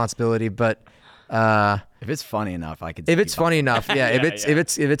financial responsibility. But if it's funny enough, I could. if it's funny enough, yeah. If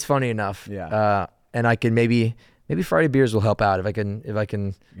it's funny enough, Yeah. and I can maybe Friday beers will help out if I can You're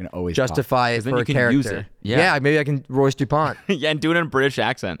gonna always justify it 'Cause then for you a can character. use it. Yeah. Maybe I can Royce DuPont. Yeah, and do it in a British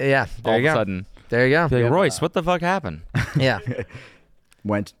accent. Yeah, there All you of go. a sudden. There you go. Be like, Royce, what the fuck happened? Yeah.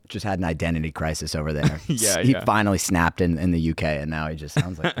 just had an identity crisis over there. Yeah, he yeah. finally snapped in the UK, and now he just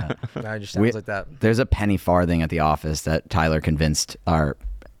sounds like that. No, it just sounds like that. There's a penny farthing at the office that Tyler convinced our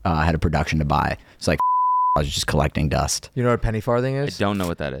head of production to buy. It's like I was just collecting dust. You know what a penny farthing I is? don't know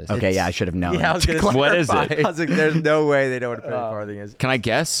what that is. Okay, yeah, I should have known. Yeah, I was gonna What is clarify. it? I was like, there's no way they know what a penny farthing is. Can I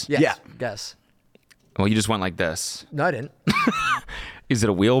guess? Yes. Yeah. Guess. Well, you just went like this. No, I didn't. Is it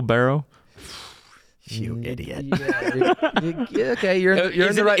a wheelbarrow? You idiot. Yeah, okay, you're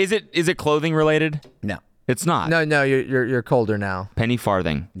in the right. Is it clothing related? No. It's not. No, you're colder now. Penny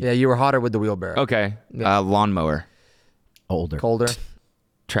farthing. Yeah, you were hotter with the wheelbarrow. Okay. Yeah. Lawnmower. Older. Colder.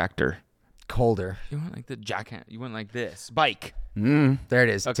 Tractor. Colder. You went like the jackhand. You went like this. Bike. There it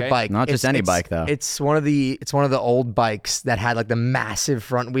is. It's a Okay. bike. Not just any bike, though. It's one of the old bikes that had like the massive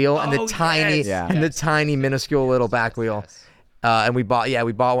front wheel and the Oh, tiny yes. Yeah. and the tiny minuscule little back wheel. And we bought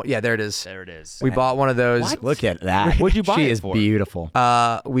one. Yeah, there it is. There it is. We bought one of those. Look at that. What'd you buy She it is for? beautiful.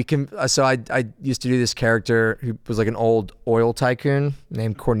 We can. So I used to do this character who was like an old oil tycoon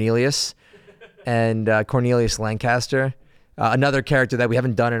named Cornelius, and Cornelius Lancaster. Another character that we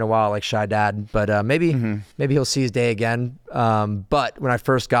haven't done in a while, like Shy Dad, but maybe he'll see his day again. But when I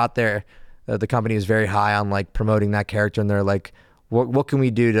first got there, the company was very high on like promoting that character, and they're like, "What can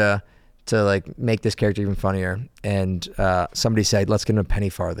we do to like make this character even funnier?" And somebody said, "Let's get him a penny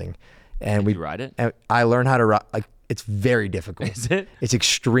farthing," and we you ride it? And I learned how to ride. Like, it's very difficult. Is it? It's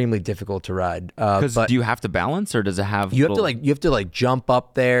extremely difficult to ride. Because But do you have to balance, or does it have? you have to like jump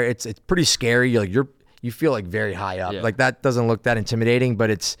up there. It's pretty scary. You feel like very high up. Yeah. Like that doesn't look that intimidating, but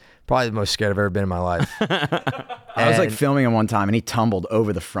it's probably the most scared I've ever been in my life. I was like And- filming him one time, and he tumbled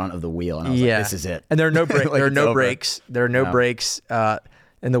over the front of the wheel, and I was like, "This is it." And there are no Like, there are it's no over. brakes. There are no No. brakes.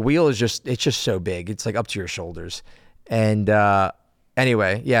 And the wheel is just so big. It's like up to your shoulders. And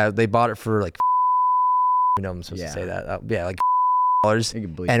anyway, yeah, they bought it for like you know I'm supposed Yeah. to say that. Yeah, like dollars. You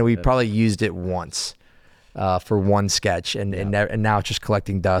can bleep And we it. probably used it once for one sketch, and now it's just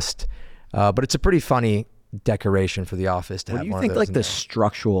collecting dust. But it's a pretty funny decoration for the office to What have do you one think of those like in the there.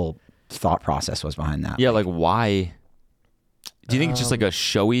 structural thought process was behind that? Yeah, like why? Do you think it's just like a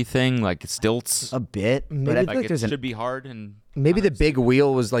showy thing, like stilts? A bit, but I Maybe feel Like like it there's should an be hard and Maybe the big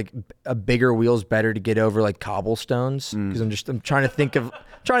wheel was like a bigger wheel's better to get over like cobblestones because I'm trying to think of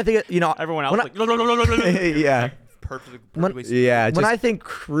everyone else when like yeah, perfectly. yeah. when just I think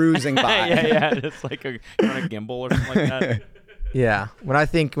cruising by. yeah, it's like you're on a gimbal or something like that. yeah when I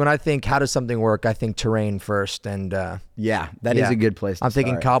think how does something work, I think terrain first, and Yeah, that is yeah. a good place. To I'm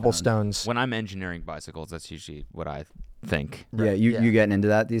thinking start. cobblestones. When I'm engineering bicycles, that's usually what I think. Yeah, you getting into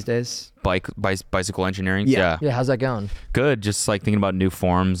that these days? Bicycle engineering. Yeah. Yeah, how's that going? Good. Just like thinking about new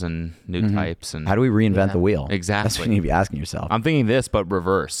forms and new types and How do we reinvent Yeah. the wheel? Exactly. That's what you need to be asking yourself. I'm thinking this, but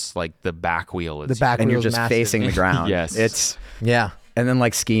reverse. Like the back wheel is The back and you're wheel's just massive. facing the ground. Yes. It's Yeah. and then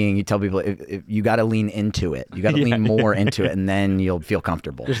like skiing, you tell people if you got to lean into it. You got to Yeah, lean more into it, and then you'll feel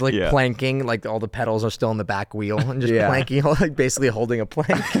comfortable. Just like Yeah. planking, like all the pedals are still in the back wheel, and just Yeah. planking, like basically holding a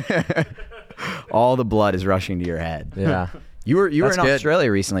plank. All the blood is rushing to your head. Yeah. You were That's in good.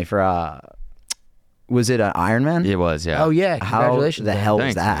 Australia recently for was it an Ironman? It was, yeah. Oh yeah, How congratulations. the man. hell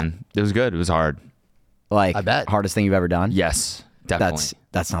Thanks, was that? man. It was good. It was hard. Like I bet. hardest thing you've ever done? Yes, definitely.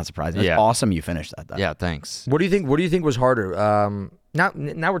 That's not surprising. That's Yeah. awesome you finished that though. Yeah, thanks. What do you think was harder? Now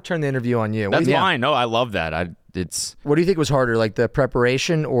we're turning the interview on you. What That's do you think- fine. No, I love that. It's What do you think was harder, like the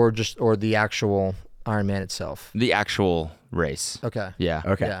preparation or the actual Ironman itself? the actual race. Okay. Yeah.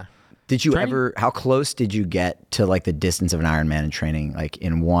 Okay. Yeah. Did you Training- ever how close did you get to like the distance of an Ironman in training like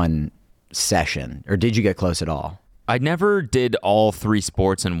in one session, or did you get close at all? I never did all 3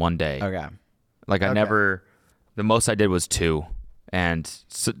 sports in one day. Okay. Like I Okay. never. The most I did was 2, and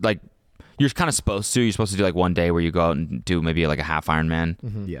so, like you're kind of supposed to. You're supposed to do like one day where you go out and do maybe like a half Ironman,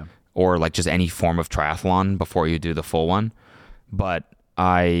 Yeah. or like just any form of triathlon before you do the full one. But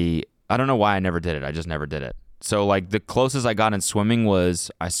I don't know why I never did it. I just never did it. So like the closest I got in swimming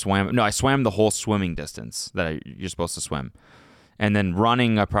was I swam the whole swimming distance that you're supposed to swim. And then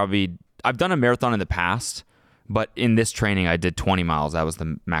running, I've done a marathon in the past, but in this training I did 20 miles. That was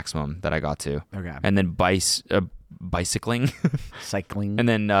the maximum that I got to. Okay. And then bicycling Cycling. and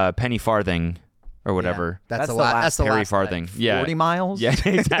then penny farthing or whatever. That's the the last. last That's the Harry last farthing. leg. Yeah. 40 miles? Yeah,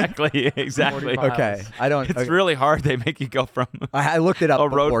 exactly. miles. Okay. I don't It's okay. really hard. They make you go from I looked it up a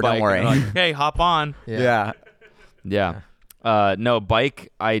road before, bike. don't worry. and they're like, hey, hop on. Yeah. Yeah. Yeah. No,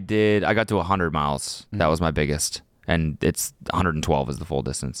 bike, I got to 100 miles. That was my biggest. And it's 112 is the full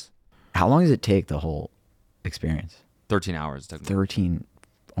distance. How long does it take the whole experience? 13 hours. It took me. 13.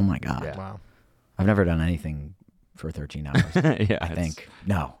 Oh my God. Yeah. Wow. I've never done anything for 13 hours. Yeah, I think.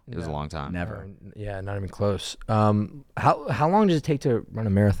 No. It was a long time. Never. Yeah, not even close. How long does it take to run a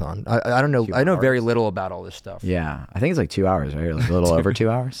marathon? I don't know. I know very little about all this stuff. Yeah. I think it's like 2 hours, right? Like a little over 2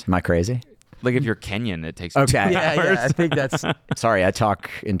 hours. Am I crazy? Like if you're Kenyan, it takes Okay. 2 Yeah, hours. I think that's Sorry, I talk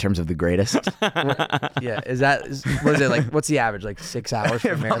in terms of the greatest. yeah. What is it like? What's the average? Like 6 hours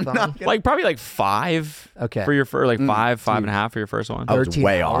for a marathon? Like probably like 5. Okay. For your first, like 5.5 for your first one. I was 13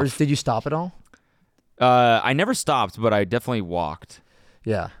 way hours. off. Did you stop at all? I never stopped, but I definitely walked.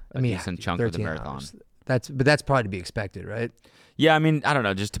 Yeah, I mean, decent chunk of the 13 marathon. hours. That's probably to be expected, right? Yeah, I mean, I don't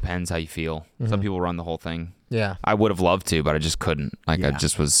know. It just depends how you feel. Some people run the whole thing. Yeah. I would have loved to, but I just couldn't. Like I Yeah.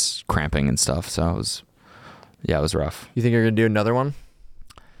 just was cramping and stuff. So it was rough. You think you're gonna do another one?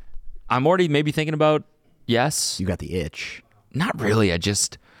 I'm already maybe thinking about yes. You got the itch. Not really. I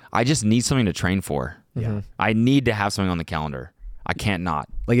just need something to train for. Yeah. I need to have something on the calendar. I can't not.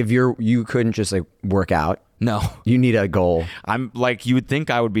 Like if you couldn't just like work out, No. you need a goal. I'm like, you would think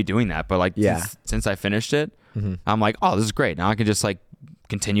I would be doing that, but like Yeah. since I finished it, I'm like, oh, this is great. Now I can just like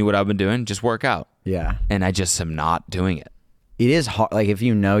continue what I've been doing, just work out. Yeah. And I just am not doing it. It is hard. Like if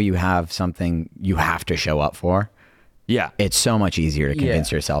you know you have something you have to show up for, Yeah. it's so much easier to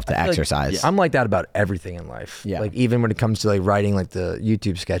convince yourself to I feel like- exercise. I'm like that about everything in life. Yeah. Like even when it comes to like writing like the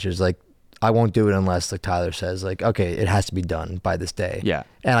YouTube sketches, like I won't do it unless like Tyler says like, okay, it has to be done by this day. Yeah.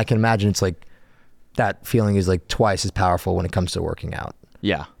 And I can imagine it's like that feeling is like twice as powerful when it comes to working out.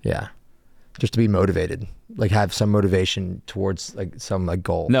 Yeah. Yeah. Just to be motivated, like have some motivation towards like some like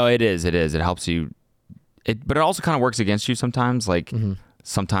goal. No, it is. It is. It helps you. But it also kind of works against you sometimes. Like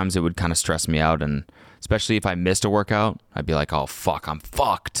sometimes it would kind of stress me out. And especially if I missed a workout, I'd be like, oh, fuck, I'm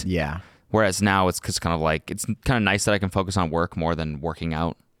fucked. Yeah. Whereas now it's just kind of like, it's kind of nice that I can focus on work more than working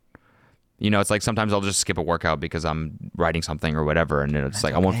out. You know, it's like sometimes I'll just skip a workout because I'm writing something or whatever. And it's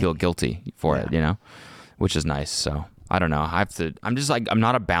like, I won't feel guilty for it, you know, which is nice. So I don't know. I'm just like, I'm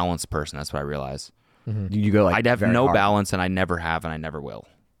not a balanced person. That's what I realize. You go like I'd have very no hard. balance, and I never have, and I never will,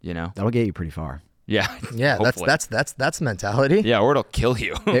 you know? That'll get you pretty far. Yeah. Yeah, hopefully. that's the mentality. Yeah, or it'll kill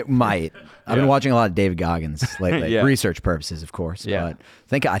you. It might. I've been watching a lot of David Goggins lately. Yeah. Research purposes, of course. Yeah.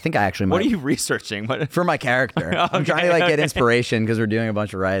 But I think I actually might. What are you researing? What? For my character. I'm trying to like get inspiration because we're doing a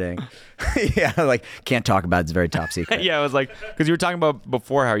bunch of writing. Yeah, like can't talk about it. It's very top secret. Yeah, I was like, because you were talking about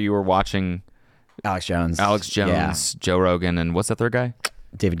before how you were watching Alex Jones. Joe Rogan, and what's that third guy?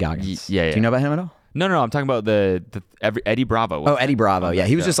 David Goggins. Yeah, yeah. Do you know about him at all? No, I'm talking about Eddie Bravo. Oh, Eddie Bravo. Yeah,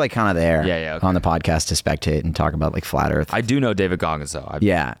 he was just like kind of there okay. on the podcast to spectate and talk about like flat Earth. I do know David Goggins though.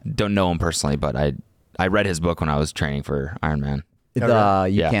 I don't know him personally, but I read his book when I was training for Ironman. You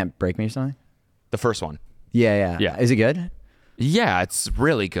Can't Break Me or something? The first one. Yeah. Yeah. Is it good? Yeah, it's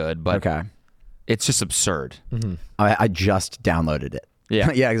really good, but Okay. it's just absurd. I just downloaded it.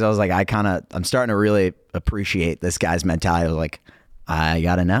 Yeah. Yeah, because I was like, I'm starting to really appreciate this guy's mentality. I was like, I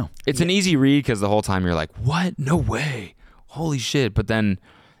gotta know. It's an easy read because the whole time you're like, what? No way. Holy shit. But then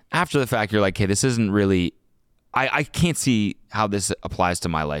after the fact, you're like, hey, this isn't really, I can't see how this applies to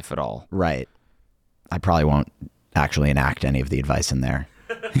my life at all. Right. I probably won't actually enact any of the advice in there.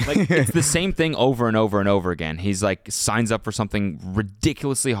 Like it's the same thing over and over and over again. He's like signs up for something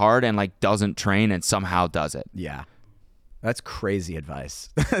ridiculously hard and like doesn't train and somehow does it. Yeah. That's crazy advice.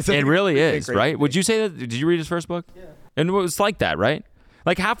 It really is, right? Would you say that? Did you read his first book? Yeah. And it was like that, right?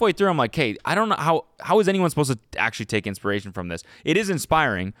 Like halfway through, I'm like, hey, I don't know how is anyone supposed to actually take inspiration from this? It is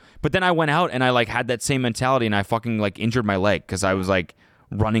inspiring, but then I went out and I like had that same mentality and I fucking like injured my leg because I was like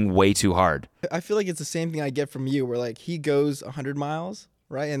running way too hard. I feel like it's the same thing I get from you, where like he goes 100 miles,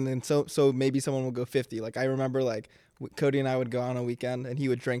 right? And then so maybe someone will go 50. Like I remember like Cody and I would go on a weekend and he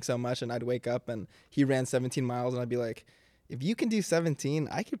would drink so much and I'd wake up and he ran 17 miles and I'd be like, if you can do 17,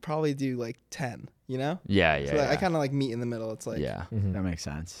 I could probably do like 10, you know? Yeah. So like, I kind of like meet in the middle. It's like, yeah. That makes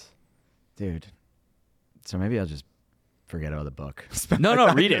sense. Dude. So maybe I'll just forget about the book.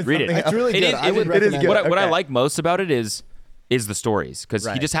 No, read it. It's really good. I would recommend What it. I like most about it is the stories because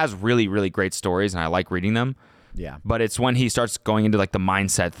he just has really, really great stories and I like reading them. Yeah. But it's when he starts going into like the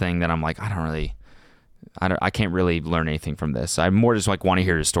mindset thing that I'm like, I can't really learn anything from this. I more just like want to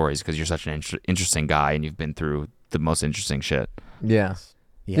hear his stories because you're such an interesting guy and you've been through the most interesting shit. Yeah.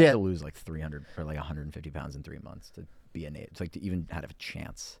 He had to lose like 300 or like 150 pounds in 3 months to be a Navy. It's like to even have a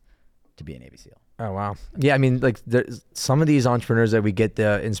chance to be a Navy SEAL. Oh wow. Yeah, I mean, like some of these entrepreneurs that we get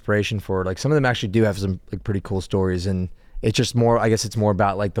the inspiration for, like some of them actually do have some like pretty cool stories, and it's just more. I guess it's more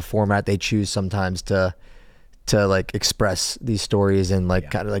about like the format they choose sometimes to like express these stories and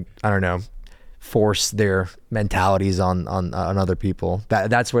like kind of like I don't know, force their mentalities on other people.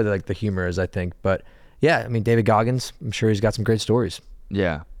 That's where the humor is, I think. But yeah, I mean, David Goggins, I'm sure he's got some great stories.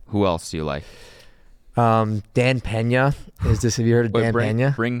 Yeah. Who else do you like? Dan Pena. Have you heard of Dan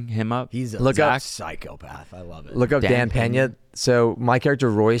Pena? Bring him up. He's a psychopath. I love it. Look up Dan Pena. So my character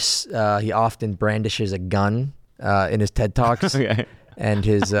Royce, he often brandishes a gun in his TED Talks. Okay. And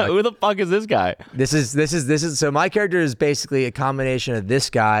his who the fuck is this guy? This is so my character is basically a combination of this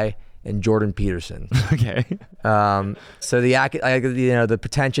guy and Jordan Peterson. Okay. So the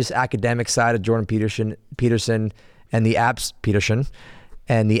pretentious academic side of Jordan Peterson and the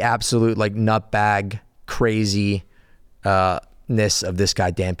absolute like nutbag craziness of this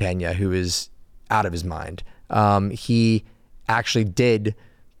guy Dan Pena, who is out of his mind. He actually did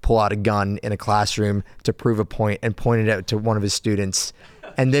pull out a gun in a classroom to prove a point and pointed it out to one of his students,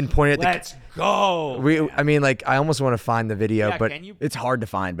 and then pointed at Let's go. I mean, like, I almost want to find the video, Yeah, but It's hard to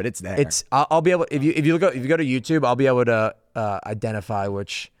find, but it's there. I'll be able, if you go to YouTube, I'll be able to identify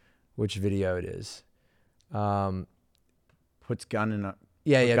which video it is. Puts gun in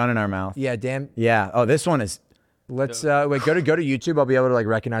Yeah. gun in our mouth. Yeah, damn. Yeah. Oh, this one is. Let's wait. Go to YouTube. I'll be able to like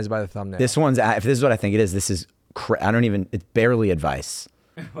recognize it by the thumbnail. This one's. If this is what I think it is, this is. I don't even. It's barely advice.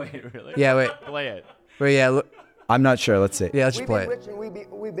 Wait, really? Yeah, wait. Play it. Wait, yeah. Look, I'm not sure. Let's see. yeah, let's We've just play been it. rich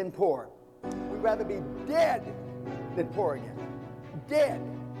and we've been poor. We'd rather be dead than poor again. Dead.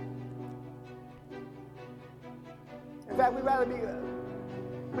 In fact, we'd rather be.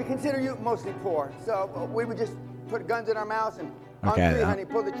 We consider you mostly poor, so we would just put guns in our mouths and on Okay, three, honey,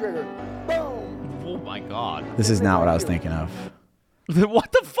 pull the trigger. Boom. Oh my god. This is not what I was thinking of.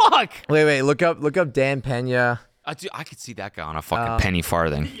 What the fuck? Wait. Look up Dan Pena. I could see that guy on a fucking penny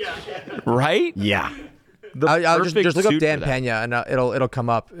farthing. Right? Yeah. I'll just perfect look up suit for Dan that. Pena, and it'll come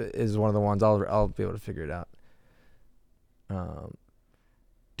up is one of the ones. I'll be able to figure it out.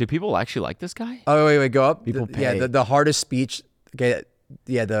 Do people actually like this guy? Oh wait, go up. People Yeah, pay. the hardest speech. Okay,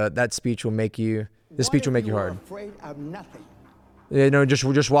 yeah, that speech will make you. This speech will make you hard. Afraid of nothing. Yeah, no,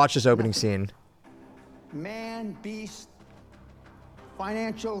 just watch this opening scene. Man, beast,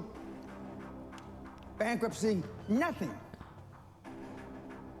 financial, bankruptcy, nothing. Do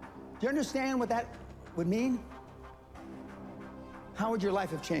you understand what that would mean? How would your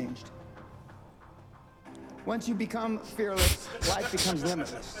life have changed? Once you become fearless, life becomes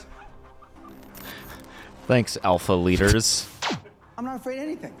limitless. Thanks, alpha leaders. I'm not afraid of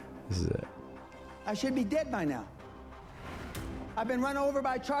anything. This is it. I should be dead by now. I've been run over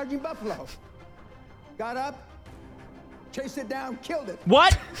by a charging buffalo. Got up, chased it down, killed it.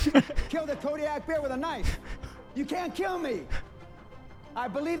 What? Killed a Kodiak bear with a knife. You can't kill me. I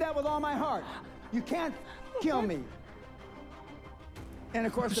believe that with all my heart. You can't kill me. And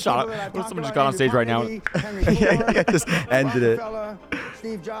of course, the Shut people up. that I've What if talked someone just about, got on Andrew stage right now? Carnegie, Henry Ford, just ended it. Rockefeller,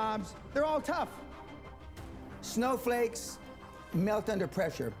 Steve Jobs, they're all tough. Snowflakes melt under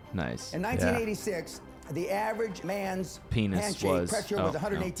pressure. Nice. In 1986, the average man's Penis handshake was- pressure oh, was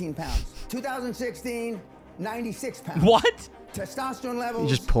 118 pounds. 2016, 96 pounds. What? Testosterone levels.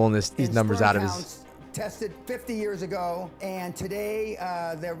 He's just pulling these in numbers sperm out of his- counts tested 50 years ago, and today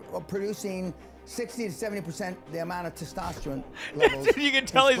they're producing 60 to 70% the amount of testosterone levels. You can in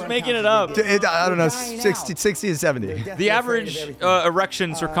tell he's sperm making counts it as they up. did. I don't know, They're dying 60 out. to 70. They're deathly The afraid of average everything.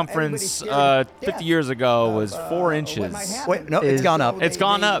 erection circumference everybody's scared of 50 death, years ago was 4 what might inches. happen. Wait, no, it's gone up. It's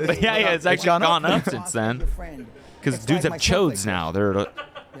gone up. They- Yeah, it's actually gone up Boss since is then. your friend. Because It's dudes like have my chodes snowflake.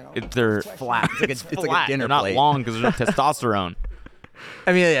 now. They're flat. It's like flat. a dinner They're not plate. long because there's no testosterone.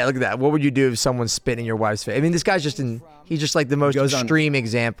 I mean, yeah, look at that. What would you do if someone's spitting in your wife's face? I mean, this guy's he's just like the most goes on- extreme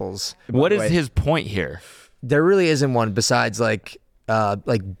examples. What is Wait. his point here? There really isn't one besides like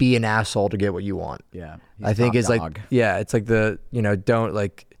be an asshole to get what you want. Yeah. I think it's like, yeah, it's like don't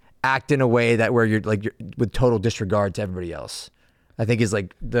like act in a way that where you're with total disregard to everybody else. I think is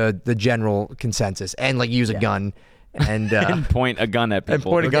like the general consensus, and like use a gun and And point a gun at people. and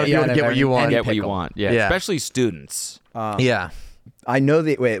point a gun at Yeah, people to get what you And want. get what you pickle. want. Yeah, Yeah. especially students. Yeah. I know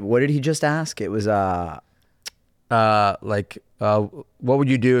that. Wait, what did he just ask? It was What would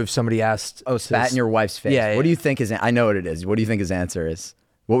you do if somebody asked? oh, spat in your wife's face. Yeah, What do yeah. you think his? I know what it is. What do you think his answer is?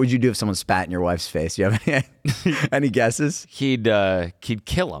 What would you do if someone spat in your wife's face? You have any guesses? He'd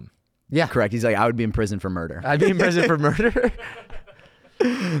kill him. Yeah, Correct. He's like, I would be in prison for murder. I'd be in prison for murder.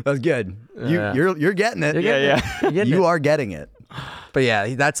 That's good. Yeah. You're getting it. Yeah. You are getting it. But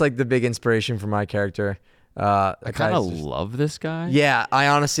yeah, that's like the big inspiration for my character. I kind of love this guy. Yeah, I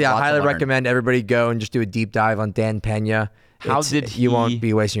honestly, I Lot to highly learn. recommend everybody go and just do a deep dive on Dan Pena. You won't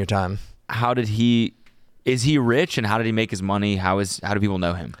be wasting your time. How did he? Is he rich? And how did he make his money? How do people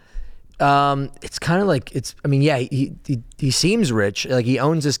know him? It's kind of like I mean, yeah, he seems rich. Like he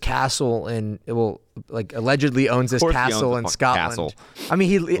owns this castle like allegedly owns this castle in Scotland. Castle. I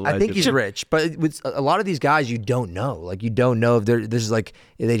mean, I think he's rich, but with a lot of these guys, you don't know. Like you don't know if this is like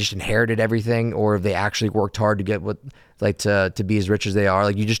if they just inherited everything or if they actually worked hard to get to be as rich as they are.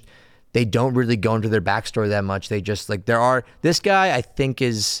 Like they don't really go into their backstory that much. They just like this guy I think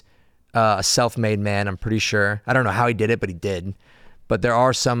is a self-made man. I'm pretty sure. I don't know how he did it, but he did. But there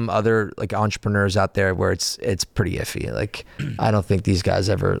are some other like entrepreneurs out there where it's pretty iffy. Like I don't think these guys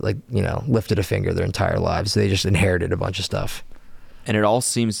ever lifted a finger their entire lives. They just inherited a bunch of stuff. And it all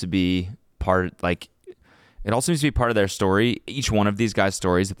seems to be part of their story. Each one of these guys'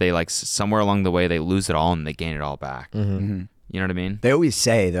 stories that they like somewhere along the way they lose it all and they gain it all back. Mm-hmm. You know what I mean? They always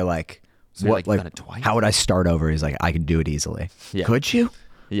say they're like, so what done it twice? How would I start over? He's like, I could do it easily. Yeah. Could you?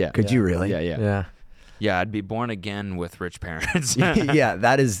 Yeah. Could you really? Yeah. Yeah, I'd be born again with rich parents. Yeah,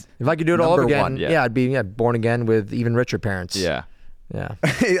 that is. If I could do it all over again, one. yeah, I'd be born again with even richer parents. Yeah. Yeah.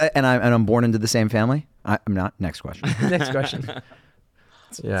 and I'm born into the same family? I'm not. Next question. Next question.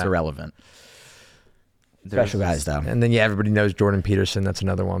 It's irrelevant. Special guys, though. And then, everybody knows Jordan Peterson. That's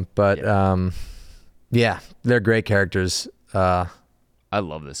another one. But, they're great characters. I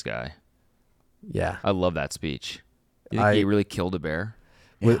love this guy. Yeah. I love that speech. You think he really killed a bear?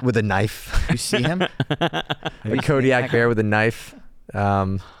 With a knife. You see him? A Kodiak bear with a knife.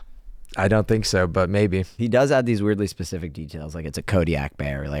 I don't think so, but maybe. He does add these weirdly specific details, like it's a Kodiak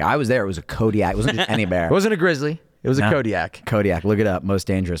bear. Like I was there, it was a Kodiak. It wasn't just any bear. It wasn't a grizzly. It was a Kodiak. Kodiak, look it up. Most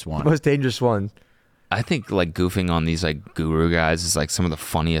dangerous one. Most dangerous one. I think like goofing on these like guru guys is like some of the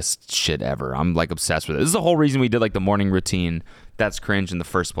funniest shit ever. I'm like obsessed with it. This is the whole reason we did like the morning routine. That's cringe in the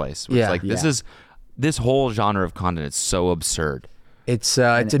first place. This whole genre of content is so absurd. It's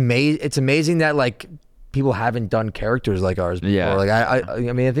amazing that like people haven't done characters like ours before. Yeah. Like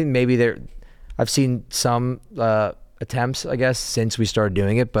I mean I think maybe I've seen some attempts I guess since we started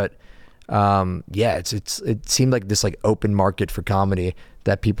doing it, but it seemed like this like open market for comedy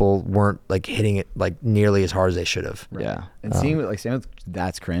that people weren't like hitting it like nearly as hard as they should have. Right. Yeah. And same with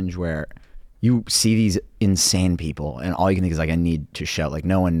That's Cringe, where you see these insane people and all you can think is like I need to show like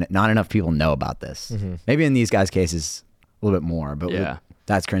not enough people know about this. Mm-hmm. Maybe in these guys' cases a little bit more, but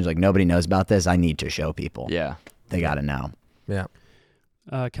That's Cringe, like nobody knows about this. I need to show people. Yeah. They got to know. Yeah.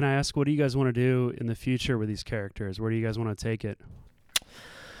 Can I ask, what do you guys want to do in the future with these characters? Where do you guys want to take it?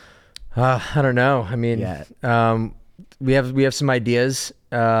 I don't know. I mean, we have some ideas.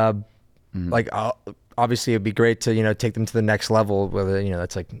 Like obviously it'd be great to, take them to the next level, whether,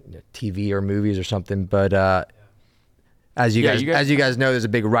 that's like TV or movies or something. But, as you guys know, there's a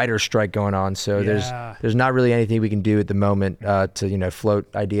big writer's strike going on, so there's not really anything we can do at the moment to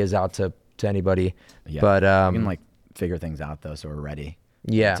float ideas out to anybody. Yeah. But we can like figure things out though, so we're ready.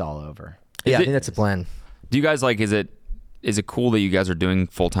 Yeah, it's all over. I think that's the plan. Do you guys like? Is it cool that you guys are doing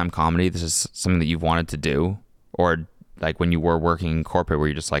full-time comedy? This is something that you've wanted to do, or like when you were working in corporate, where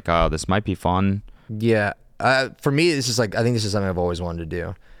you're just like, oh, this might be fun. Yeah, for me, this is like I think this is something I've always wanted to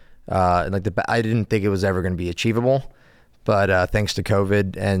do. And like I didn't think it was ever going to be achievable. But thanks to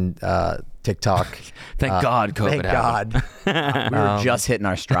COVID and TikTok. Thank God COVID happened. We were just hitting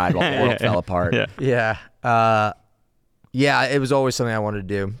our stride while the world fell apart. Yeah, it was always something I wanted to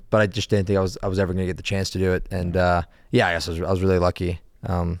do, but I just didn't think I was ever going to get the chance to do it. And I guess I was really lucky.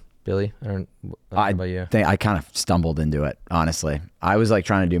 Billy, I don't know about you. I kind of stumbled into it, honestly. I was like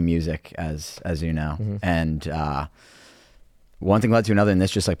trying to do music, as you know, and one thing led to another, and this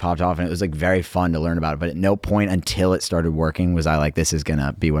just like popped off, and it was like very fun to learn about it. But at no point until it started working was I like, this is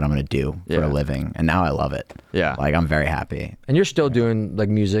gonna be what I'm gonna do for a living. And now I love it. Yeah, like I'm very happy. And you're still doing like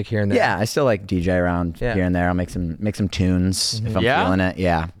music here and there. Yeah, I still like DJ around here and there. I'll make some tunes if I'm feeling it.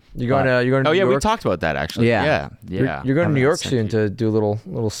 Yeah. You're going to New York? we talked about that actually. Yeah. You're going to New York soon to do a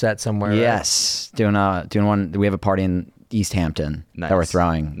little set somewhere. Yes, right? doing one. We have a party in East Hampton that we're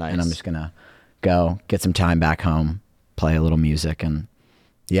throwing, and I'm just gonna go get some time back home, play a little music, and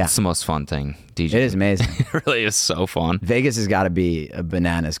it's the most fun thing. DJ. It is amazing. It really is so fun. Vegas has got to be a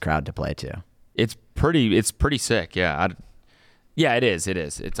bananas crowd to play to. It's pretty sick. Yeah. It is.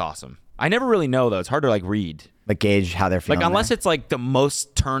 It's awesome. I never really know though. It's hard to like read. Like gauge how they're feeling. Like unless it's like the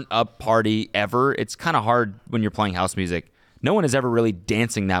most turned up party ever, it's kind of hard when you're playing house music. No one is ever really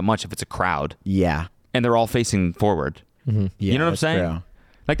dancing that much if it's a crowd. Yeah. And they're all facing forward. Mm-hmm. Yeah, you know what I'm saying? True.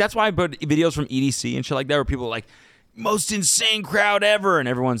 Like that's why I put videos from EDC and shit like that where people are like, most insane crowd ever, and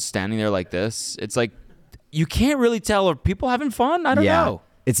everyone's standing there like this. It's like you can't really tell, are people having fun? I don't know.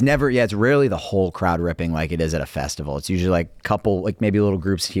 It's never, it's rarely the whole crowd ripping like it is at a festival. It's usually like couple, like maybe little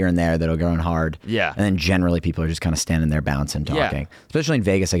groups here and there that'll go in hard. Yeah. And then generally people are just kind of standing there bouncing, talking. Especially in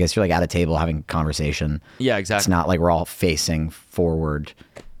Vegas, I guess you're like at a table having conversation. Yeah, exactly. It's not like we're all facing forward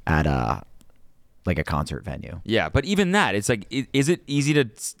at like a concert venue. Yeah, but even that, it's like, is it easy to,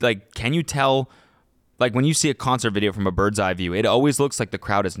 like, can you tell, like when you see a concert video from a bird's eye view, it always looks like the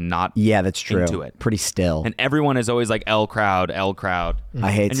crowd is not that's true. into it. Pretty still. And everyone is always like L crowd. I hate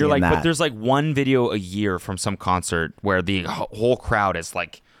And you're seeing like, that. but there's like one video a year from some concert where the whole crowd is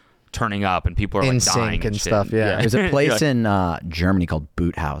like turning up and people are In like sync dying and shit. stuff, yeah. There's a You're place like, in Germany called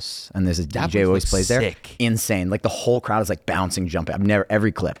Boot House, and there's a That DJ place who always looks plays there. sick. Insane. Like the whole crowd is like bouncing, jumping. I've never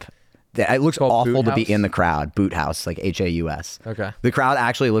every clip. It looks called awful Boot to be House? in the crowd. Boot House, like Haus. Okay. The crowd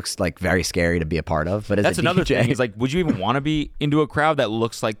actually looks like very scary to be a part of. But as That's a another DJ, thing. Is like, would you even want to be into a crowd that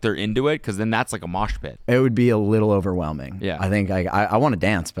looks like they're into it? Because then that's like a mosh pit. it would be a little overwhelming. Yeah. I think I want to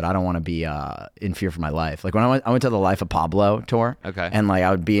dance, but I don't want to be in fear for my life. Like when I went to the Life of Pablo tour. Okay. And like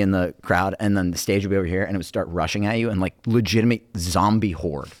I would be in the crowd, and then the stage would be over here, and it would start rushing at you, and like legitimate zombie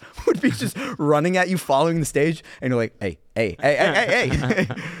horde would be just running at you, following the stage, and you're like, hey.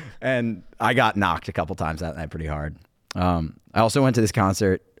 And I got knocked a couple times that night pretty hard. I also went to this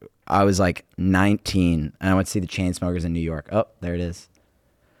concert. I was like 19, and I went to see the Chainsmokers in New York. Oh, there it is.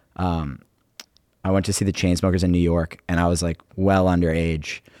 I went to see the Chainsmokers in New York, and I was like well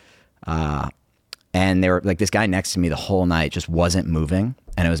underage. And they were like, this guy next to me the whole night just wasn't moving,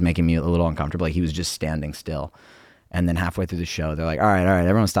 and it was making me a little uncomfortable. Like he was just standing still. And then halfway through the show, they're like, all right,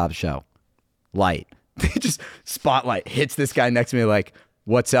 everyone stop the show. Light. Just spotlight hits this guy next to me like,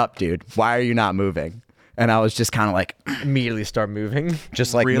 what's up, dude? Why are you not moving? And I was just kind of like, Immediately start moving.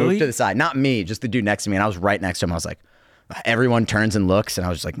 just like Really? moved to the side. Not me, just the dude next to me. And I was right next to him. I was like, everyone turns and looks, and I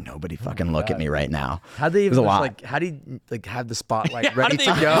was just like, nobody fucking look at me right now. How do they It was even a lot. like? How do you like have the spotlight Yeah, how ready do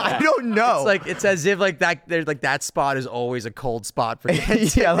to they go? do that? I don't know. It's like it's as if like that. There's like that spot is always a cold spot for you.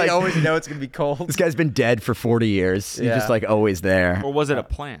 Yeah, like- they always know it's gonna be cold. This guy's been dead for 40 years. He's Yeah. just like always there. Or was it a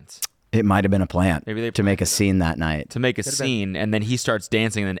plant It might have been a plant. Maybe they to make a scene that night. to make a scene, and then he starts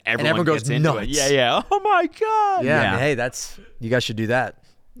dancing, and then everyone, everyone goes gets into nuts. it. Yeah. Oh my god. Yeah, Yeah. hey, that's you guys should do that.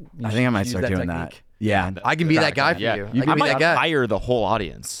 I think I might use start that doing technique. that. Yeah. I can be that guy for Yeah. you. I I can be might that guy. hire the whole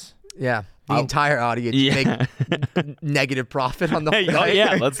audience. Yeah, the entire audience Yeah. make negative profit on the whole Oh night.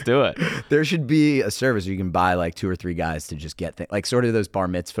 yeah, let's do it. There should be a service where you can buy like 2 or 3 guys to just get like sort of those bar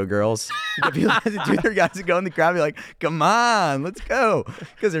mitzvah girls. You get people 2 or 3 guys to go in the crowd and be like, come on, let's go.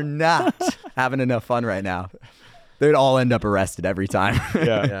 Because they're not having enough fun right now. They'd all end up arrested every time.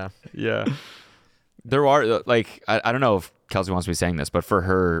 Yeah. There are like I don't know if Kelsey wants me saying this, but for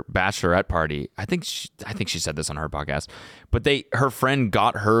her bachelorette party, I think she said this on her podcast, but her friend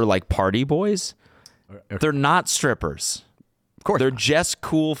got her like party boys. They're not strippers. Of course. They're just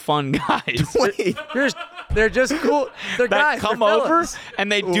cool, fun guys Wait. They're just cool. They're that guys. come they're over fellas.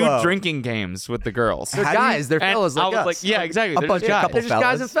 and they do Whoa. drinking games with the girls. They're How do you- guys. They're And fellas I like was us. like, yeah, exactly. A They're bunch just of guys. couple They're just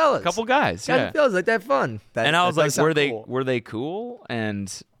guys and fellas. Couple guys. Guys Yeah. and fellas like that fun. That- And I was that like, does sound were they cool. were they cool?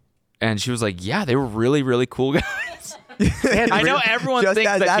 And she was like, yeah, they were really, really cool guys. I know everyone Just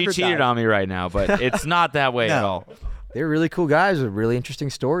thinks as that she cheated advertised. on me right now, but it's not that way at No. all. They're really cool guys with really interesting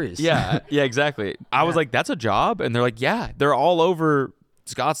stories. Yeah, exactly. I was like, that's a job? And they're like, yeah, they're all over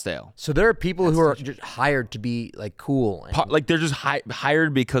Scottsdale. So there are people who are just hired to be like cool, and, Like they're just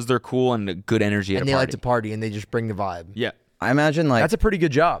hired because they're cool and good energy at and a they party. like to party, and they just bring the vibe. Yeah. I imagine like That's a pretty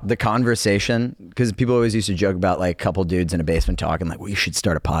good job. the conversation, because people always used to joke about like a couple dudes in a basement talking like, we should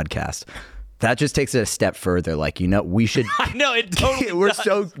start a podcast. That just takes it a step further. Like, we should. I know, it totally we're does.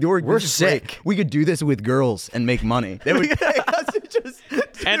 so we're We're this is great. sick. We could do this with girls and make money. They would pay us to just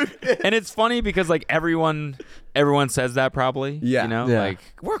and it's funny because like everyone says that probably. Yeah. You know, Yeah. like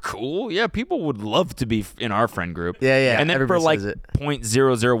we're cool. Yeah, people would love to be in our friend group. Yeah. And then for Everybody like says it.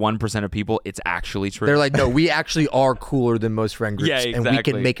 0.001% of people, it's actually true. They're like, no, we actually are cooler than most friend groups, Yeah, and we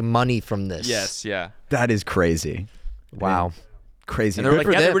exactly. can make money from this. yes, yeah. that is crazy. Wow. Crazy. And they were like,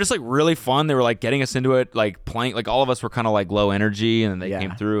 for yeah, they them. were just like really fun. They were like getting us into it, like playing. Like all of us were kind of like low energy, and then they Yeah.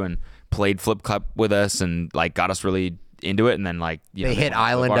 came through and played flip cup with us, and like got us really into it. And then like you They know, hit went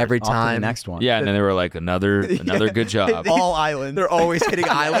island hard. every Off to the time. next one. Yeah, and then they were like another good job. All islands. They're always hitting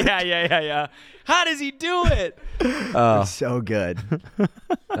island. yeah. How does he do it? So good.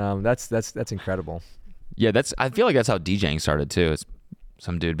 That's incredible. Yeah, I feel like that's how DJing started too. It's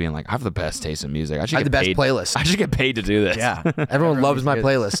some dude being like, I have the best taste in music. I should I have get the best paid. playlist. I should get paid to do this. Yeah. Everyone loves my good.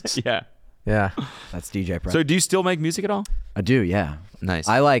 playlists. Yeah. Yeah. That's DJ Pro. So do you still make music at all? I do, yeah. Nice.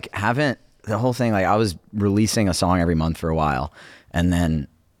 I like haven't the whole thing, like I was releasing a song every month for a while, and then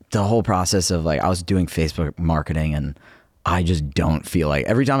the whole process of like I was doing Facebook marketing, and I just don't feel like,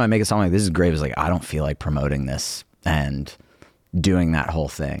 every time I make a song like this is great, it's like, I don't feel like promoting this and doing that whole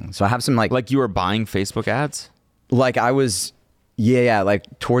thing. So I have some Like you were buying Facebook ads? like I was, yeah,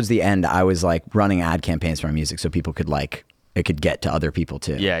 like towards the end, I was like running ad campaigns for my music so people could like, it could get to other people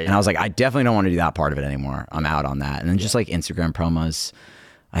too. Yeah. And I was like, I definitely don't want to do that part of it anymore. I'm out on that. And then just like Instagram promos,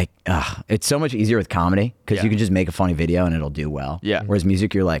 it's so much easier with comedy because you can just make a funny video and it'll do well. Yeah. Whereas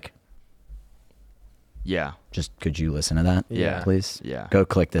music, you're like, Yeah. just could you listen to that? Yeah. Please. Yeah. Go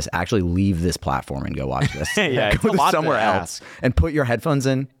click this. Actually, leave this platform and go watch this. Yeah, it's Go a lot to somewhere else ask. and put your headphones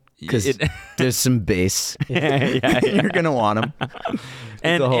in because there's some bass. You're gonna want them.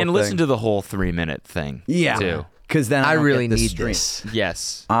 And listen to the whole 3-minute thing. Yeah. Too. Because then I don't really get the need stream. this.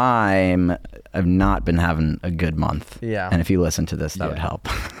 Yes. I've not been having a good month. Yeah. And if you listen to this, that would help.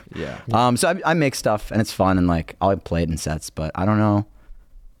 Yeah. So I make stuff and it's fun and like I'll play it in sets, but I don't know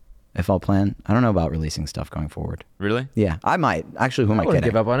if I'll plan. I don't know about releasing stuff going forward. Really? Yeah, I might. Actually, who am I wouldn't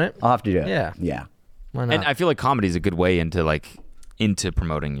kidding? give up on it. I'll have to do it. Yeah. Yeah. Why not? And I feel like comedy is a good way into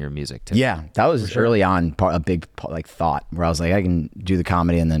promoting your music too. Yeah, that was early on a big like thought where I was like, I can do the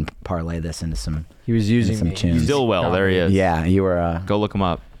comedy and then parlay this into some. he was using some me. tunes. Stillwell, there he is. Yeah, you were. Go look him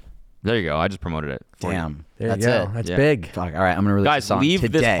up. There you go. I just promoted it. for you. Damn. There That's you go. it. That's Yeah. big. Fuck. All right, I'm gonna release a Guys, song leave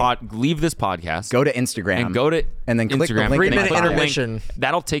today. this podcast. Go to Instagram and go to and then click the Instagram. link. and then 3-minute click the link. intermission.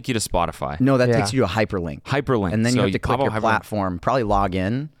 That'll take you to Spotify. No, that Yeah. takes you to a hyperlink. Hyperlink. And then So you have to click pop your up hyperlink. platform. Probably log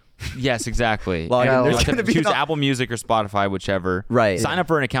in. Yes, exactly. Log in. And There's you'll have gonna to be choose an- Apple Music or Spotify, whichever. Right. Sign up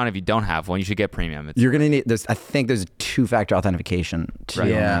for an account if you don't have one. You should get premium. It's, You're gonna need. I think there's 2-factor authentication too. Right.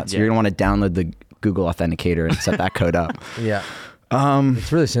 on Yeah. that. So you're gonna want to download the Google Authenticator and set that code up. Yeah.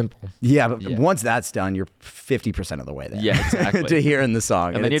 It's really simple. Yeah, but Yeah. once that's done, you're 50% of the way there. Yeah, exactly. to hearing the song,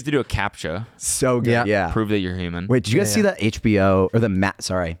 and then you have it's to do a CAPTCHA. so good. Yeah. Yeah. Prove that you're human. Wait, did you guys Yeah, see that HBO or the Max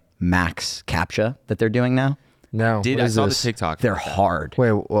CAPTCHA that they're doing now? No. Did what I is saw this? the TikTok? They're hard.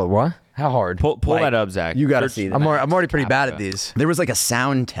 Wait, what? How hard? Pull Like, that up, Zach. you gotta Search see that. I'm already pretty bad at CAPTCHA. these. There was like a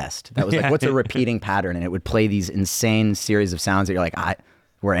sound test that was like, what's a repeating pattern? And it would play these insane series of sounds that you're like,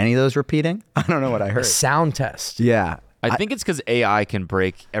 were any of those repeating? I don't know what I heard. Sound test. Yeah. I think it's because AI can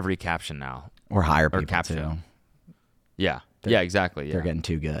break every caption now. Or hire Or people caption. too. Yeah. Yeah, exactly. Yeah. They're getting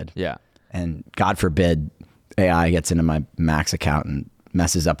too good. Yeah. And God forbid AI gets into my Max account and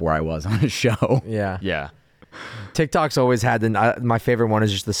messes up where I was on a show. Yeah. Yeah. TikTok's always had my favorite one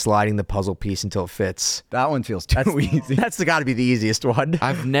is just the sliding the puzzle piece until it fits. That one feels too easy. That's got to be the easiest one.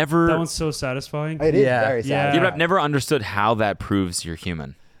 I've never. That one's so satisfying. It is Yeah. very sad. Yeah. Yeah, but I've never understood how that proves you're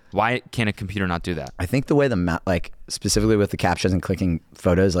human. Why can a computer not do that? I think the way like specifically with the captions and clicking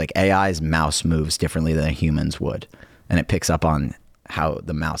photos, like AI's mouse moves differently than a human's would, and it picks up on how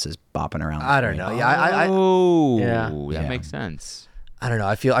the mouse is bopping around. the I don't screen. know. Yeah, Oh, Yeah. that Yeah. makes sense. I don't know.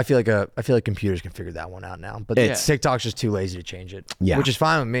 I feel like computers can figure that one out now, but It's- TikTok's just too lazy to change it. Yeah. Which is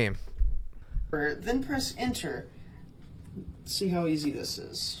fine with me. Then press enter. See how easy this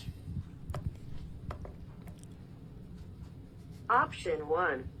is. Option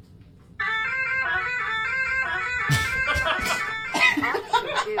 1.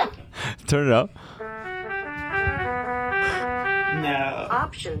 Option 2. Turn it up. No.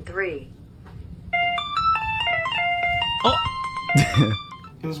 Option 3.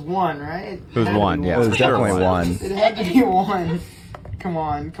 It was 1, right? It was one, yeah. It was definitely one. It had to be 1. Come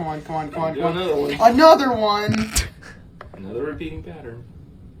on. Another one. Another one. Another repeating pattern.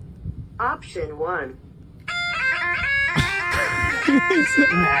 Option 1.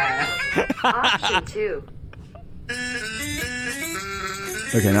 Nah. Option 2.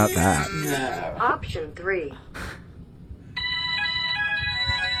 Okay, not that. No. Option 3.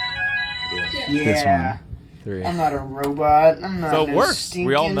 Yeah. This one. Three. I'm not a robot. I'm not. So it no works.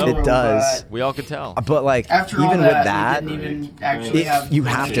 We all know stinking it does. robot. We all could tell. But like After even all with that, that, we didn't even actually have. you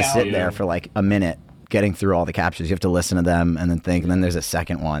have to sit Yeah. there for like a minute getting through all the captions. You have to listen to them and then think, and then there's a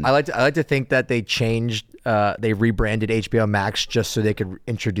second one. I like to think that they changed, they rebranded HBO Max just so they could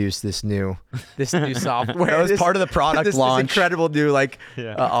introduce this new software. That was part of the product this launch. incredible new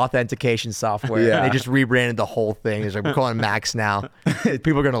authentication software. Yeah. They just rebranded the whole thing. It's like we're calling it Max now.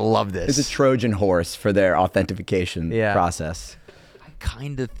 People are gonna love this. It's a Trojan horse for their authentication process. I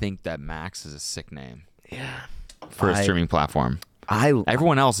kind of think that Max is a sick name. Yeah. For a streaming platform.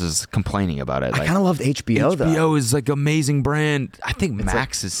 Everyone else is complaining about it. I kind of loved HBO though. HBO is like amazing brand. I think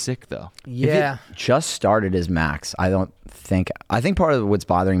Max is sick though. yeah. If it just started as Max, I think part of what's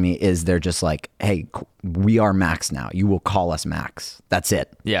bothering me is they're just like, hey, we are Max now. You will call us Max. That's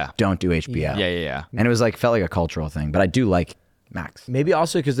it. Yeah. Don't do HBO. Yeah. And it was like felt like a cultural thing, but I do like Max. Maybe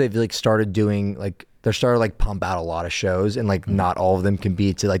also because they've like started doing like they're starting to like pump out a lot of shows, and like not all of them can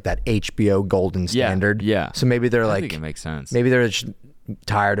be to like that HBO golden standard. Yeah. So maybe they're I like, think it makes sense. Maybe they're just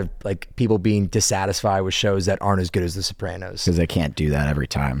tired of like people being dissatisfied with shows that aren't as good as The Sopranos. Because they can't do that every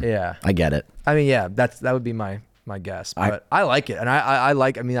time. Yeah. I get it. I mean, yeah, that would be my guess. But I like it, and I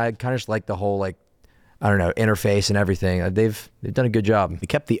like. I mean, I kind of just like the whole like, I don't know, interface and everything. They've done a good job. They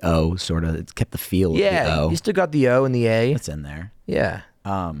kept the O sort of. It kept the feel of the O. You still got the O and the A. It's in there. Yeah.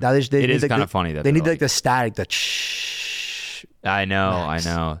 Now it is kind of funny that they need they're like the static, the shh. I know. Every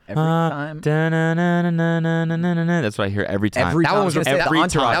time. That's what I hear every time. Every That time. one was every the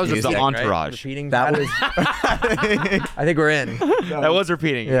Entourage. time. That was the repeating, Entourage. Right? Repeating. That was. I think we're in. That was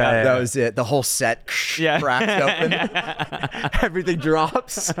repeating. Yeah. That was it. The whole set cracks open. Everything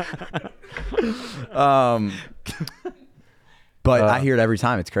drops. But I hear it every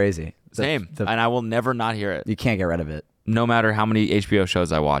time. It's crazy. Same. And I will never not hear it. You can't get rid of it. No matter how many HBO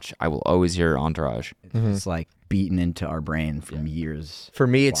shows I watch, I will always hear Entourage. It's like beaten into our brain from years. For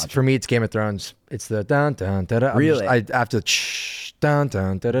me, it's Game of Thrones. It's the dun dun dun dun. Really? I have to shh dun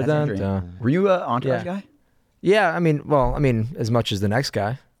dun dun dun dun. Dun. Were you an Entourage guy? Yeah, I mean, as much as the next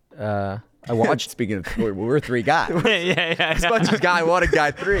guy. I watched. Speaking of, we're three guys. yeah. As much as guy one and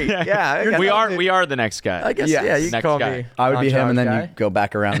guy three. Yeah, we are the next guy. I guess. Yeah, you can Next call guy. me. I would be him, and then Entourage you guy. go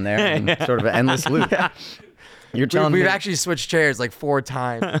back around there, and sort of an endless loop. You're telling We've me, actually switched chairs like 4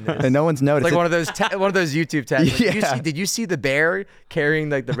 times. In this. and no one's noticed. Like it. one of those YouTube tests. Like, Yeah. did you see the bear carrying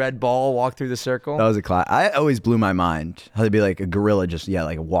like the red ball walk through the circle? That was a class. I always blew my mind how they'd be like a gorilla just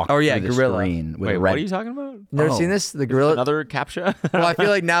like walk Oh, yeah, through the gorilla. screen with Wait, a red. what are you talking about? Never Oh. seen this? The gorilla. Another captcha? Well, I feel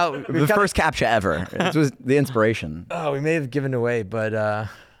like now The first captcha ever. It was the inspiration. Oh, we may have given away, but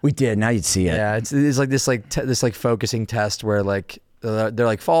We did. Now you'd see it. yeah, it's like this focusing test where like they're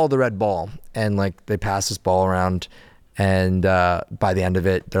like follow the red ball, and like they pass this ball around. And by the end of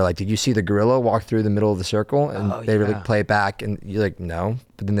it, they're like, "Did you see the gorilla walk through the middle of the circle?" And they really play it back, and you're like, "No,"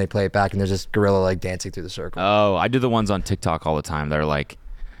 but then they play it back, and there's this gorilla like dancing through the circle. Oh, I do the ones on TikTok all the time. They're like,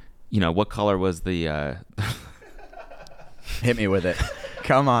 what color was the? Hit me with it.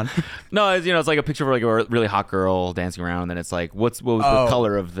 Come on. No, it's like a picture of like a really hot girl dancing around, and then it's like, what was the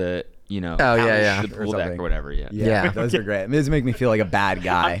color of the? Oh, yeah, couch, yeah. the Or pool deck something. or whatever. Yeah. Yeah. Those are great. Those make me feel like a bad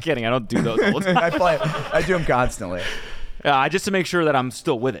guy. I'm kidding. I don't do those all the time. I do them constantly. Just to make sure that I'm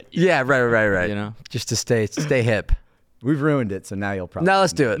still with it. Yeah, right. You know? Just to stay hip. We've ruined it, so now you'll probably. No,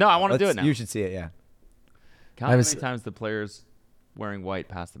 let's do it. No, I want to do it now. You should see it. Yeah. Count how many times the players wearing white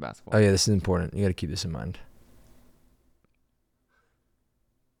pass the basketball. Oh yeah, this is important. You got to keep this in mind.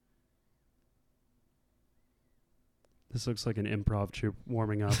 This looks like an improv troupe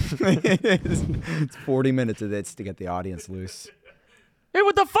warming up. It's 40 minutes of this to get the audience loose. Hey,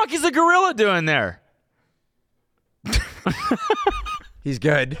 what the fuck is a gorilla doing there? He's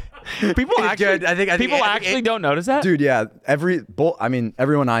good. People He's actually, good. I think people actually don't notice that. Dude, yeah.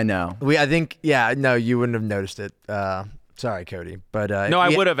 Everyone I know. No, you wouldn't have noticed it. Sorry, Cody, but No, I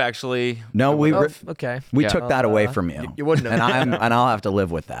would have actually. No, we okay. we Yeah. took that away from you. You wouldn't have. and I'll have to live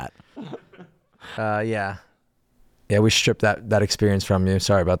with that. Yeah, we stripped that experience from you.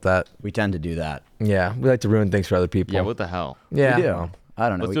 Sorry about that. We tend to do that. Yeah, we like to ruin things for other people. Yeah, what the hell? Yeah, We do. well, I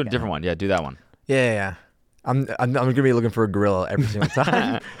don't know. Let's do a different one. Yeah, do that one. yeah. I'm gonna be looking for a gorilla every single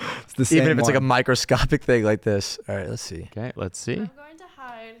time, It's the same even if it's like a one. microscopic thing like this. All right, let's see. Okay, let's see. I'm going to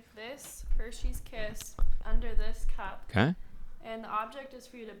hide this Hershey's Kiss under this cup. Okay. And the object is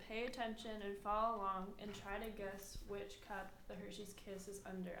for you to pay attention and follow along and try to guess which cup the Hershey's Kiss is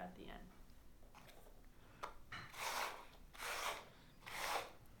under at the end.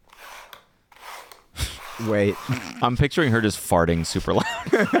 Wait. I'm picturing her just farting super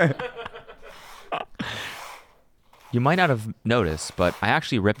loud. You might not have noticed, but I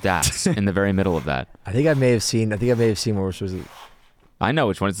actually ripped ass in the very middle of that. I think I may have seen what we're supposed to. I know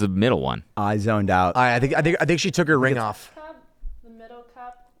which one. It's the middle one. I zoned out. I think she took her ring off. Cup, the middle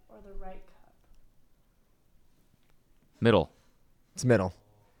cup, or the right cup? Middle. It's middle.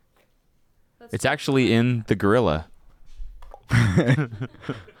 It's actually in the gorilla. The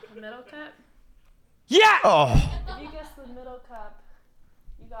middle cup? Yeah! Oh. If you guess the middle cup,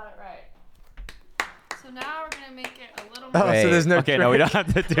 you got it right. So now we're going to make it a little more... Oh, so there's no. Okay, no, we don't have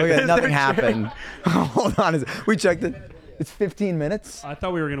to do Okay, this. nothing happened. Hold on. We checked it. It's 15 minutes. I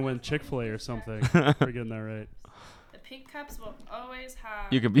thought we were going to win Chick-fil-A or something. We're getting that right. The pink cups will always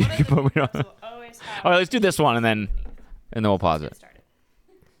have... You can one of the but we pink don't. cups will always have... All right, let's do this one and then we'll pause it. Started.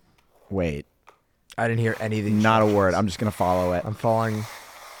 Wait. I didn't hear anything. Not a word. I'm just going to follow it. I'm following.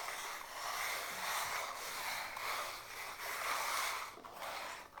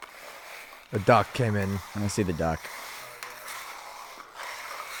 A duck came in. I see the duck.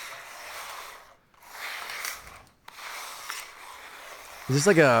 Is this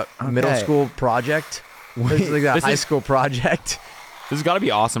like a middle Okay. school project? This is like a This high is- school project. This has got to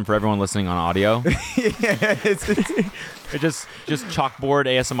be awesome for everyone listening on audio. it's It just chalkboard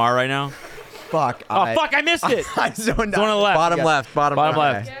ASMR right now. fuck. Oh fuck! I missed it. I zoned It's one on the left. Bottom left. Bottom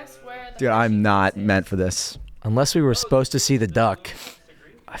left. Guess where the Dude, I'm not meant for this. Unless we were supposed to see the duck.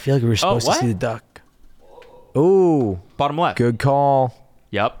 I feel like we were supposed to what? see the duck. Ooh, Bottom left. good call.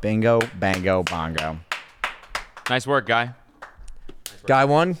 Yep. Bingo, bango, bongo. Nice work, guy. Guy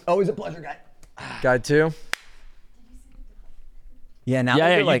 1, Always a pleasure, guy. guy 2. Yeah, now Yeah, that yeah.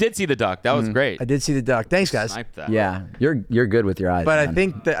 you're You like, did see the duck. That was great. I did see the duck. Thanks, guys. Sniped that. Yeah, you're good with your eyes. But I man.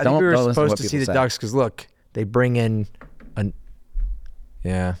 think that Don't- we were don't listen supposed what to see people the say. ducks because look, they bring in an.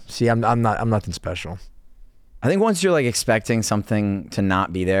 Yeah. See, I'm nothing special. I think once you're like expecting something to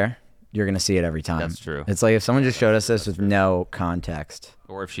not be there, you're gonna see it every time. That's true. It's like if someone just showed us this with no context.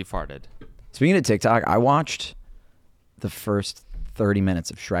 Or if she farted. Speaking of TikTok, I watched the first 30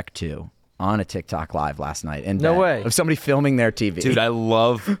 minutes of Shrek 2 on a TikTok live last night. And No way. Of somebody filming their TV. Dude, I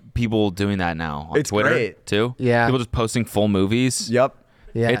love people doing that now on It's Twitter great. too. Yeah. People just posting full movies. Yep.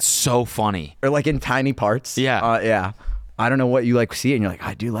 Yeah. It's so funny. Or like in tiny parts. Yeah. Yeah. I don't know what you like see it and you're like,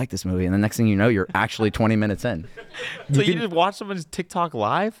 I do like this movie. And the next thing you know, you're actually 20 minutes in. So you just watch someone's TikTok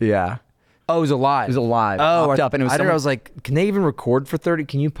live? Yeah. Oh, it was alive. It was alive. Oh, Popped up and it was I someone- was like, can they even record for 30?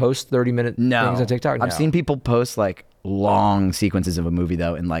 Can you post 30-minute No. things on TikTok? No. I've seen people post like long sequences of a movie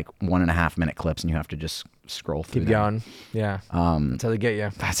though in like 1.5 minute clips and you have to just scroll through Keep them. going. Yeah. That's how they get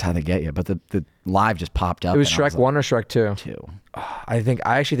you. That's how they get you. But the live just popped up. It was and I Shrek 1 or Shrek 2? like, 2.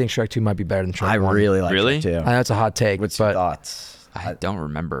 I actually think Shrek 2 might be better than Shrek I 1. really like Really? Shrek 2. I know that's a hot take, What's your but thoughts? I don't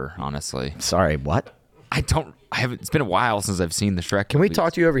remember, honestly. Sorry, what? I haven't it's been a while since I've seen the Shrek. can we movies.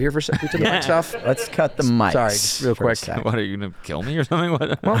 talk to you over here for a second? We talk about stuff? Let's cut the mics. Sorry, just real for a quick. sec. What are you gonna kill me or something?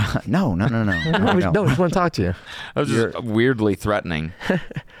 What? No. No, we just want to talk to you. I was just weirdly threatening.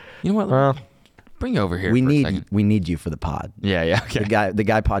 You know what? Well, Bring you over here. We for a second. need you for the pod. Yeah, yeah. Okay. The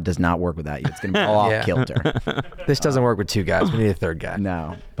guy pod does not work without you. It's gonna be all Yeah. off kilter. this doesn't work with two guys. We need a third guy.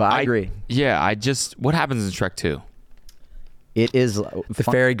 No, but I agree. Yeah, what happens in Shrek 2? It is The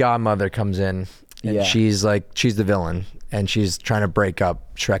fairy godmother comes in, and Yeah. she's the villain, and she's trying to break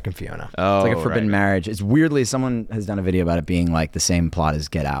up Shrek and Fiona. Oh, It's like a forbidden right. marriage. It's weirdly someone has done a video about it being like the same plot as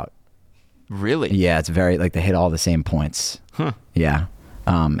Get Out. Really? Yeah, it's very like they hit all the same points. Huh. Yeah,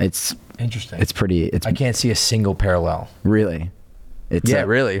 it's Interesting. it's pretty. It's I can't see a single parallel. really. It's Yeah,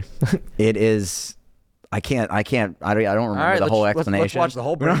 really. It is. I don't remember right, the whole let's explanation. watch the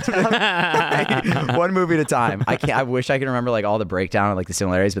whole breakdown. One movie at a time. I wish I could remember like all the breakdown of like the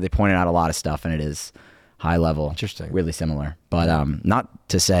similarities, but they pointed out a lot of stuff, and it is high level. Interesting. Really similar, but not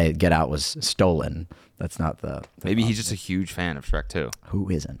to say Get Out was stolen. That's not the Maybe he's just a huge fan of Shrek 2. who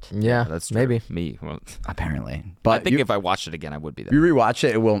isn't Yeah, That's true. maybe. Me. Well, apparently. I But think you, if I watched it again, I would be there. you rewatch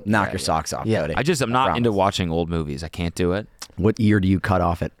it, it will knock your socks off. Yeah. Cody. I'm not into promise. watching old movies. I can't do it. What year do you cut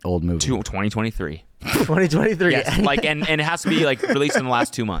off at old movies? 2023. 2023. Yes, like and it has to be like released in the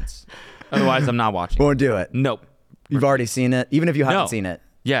last 2 months. Otherwise, I'm not watching. Won't do it. Nope. You've already seen it, even if you haven't No. seen it.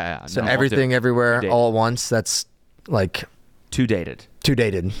 Yeah. So no, everything, everywhere, Too dated. all at once. That's like Too dated. too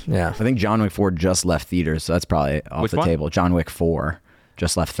dated. Yeah. I think John Wick 4 just left theaters, so that's probably off Which the one? table. John Wick 4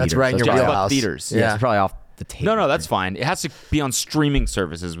 just left That's theaters. right in so your it's Just probably wheelhouse. left theaters. Yeah, Yeah. it's probably off the table. No, that's fine. It has to be on streaming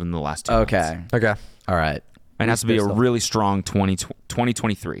services within the last 2 months. Okay. Okay. All right. And it has to be a Still- really strong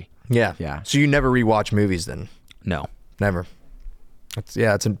 2023. Yeah. Yeah. So you never rewatch movies then? No. Never.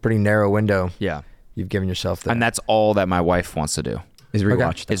 It's a pretty narrow window Yeah. you've given yourself there. And that's all that my wife wants to do Is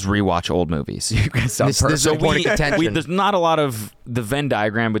rewatch is rewatch old movies. this is a point of contention. There's not a lot of the Venn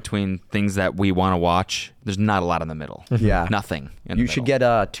diagram between things that we want to watch. There's not a lot in the middle. Yeah. Nothing. In the You should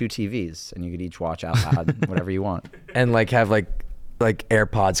middle. get 2 TVs, and you could each watch out loud whatever you want. and like have like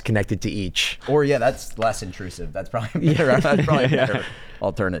AirPods connected to each. Or yeah, that's less intrusive. That's probably better. That's probably a better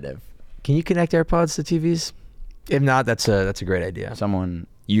alternative. Can you connect AirPods to TVs? If not, that's a great idea. Someone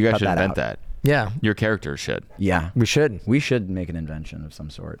You guys cut should that invent out. that. Yeah, Your characters should. Yeah, we should. we should make an invention of some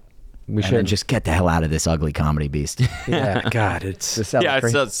sort. We And should then just get the hell out of this ugly comedy beast. Yeah. God, it's Just sell Yeah,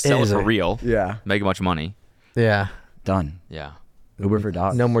 it. sell it is for a- real. Yeah. Make a bunch of money. yeah. Done. Yeah. Uber for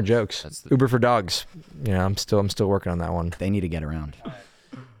dogs. No more jokes. That's the- Uber for dogs. Yeah, I'm still working on that one. They need to get around.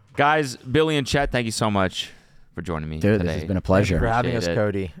 Guys, Billy and Chet, thank you so much for joining me Dude, today. this has been a Thank you pleasure. for having us,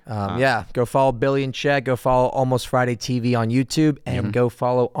 Appreciate it. Cody. Yeah, go follow Billy and Chet. Go follow Almost Friday TV on YouTube, and go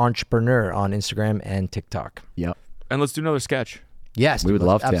follow Entrepreneur on Instagram and TikTok. Yep. And let's do another sketch Yes, We would let's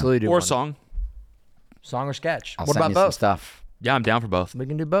love to. absolutely do or one. song. Song or sketch. I'll what send about you some both? stuff? Yeah, I'm down for both. We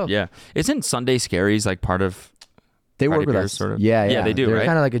can do both. Yeah. Isn't Sunday Scaries like part of They Friday work with Beers, us. sort of? Yeah, Yeah, they do, They're right?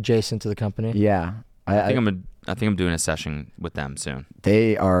 Kind of like adjacent to the company. Yeah. I think I'm a I think I'm doing a session with them soon.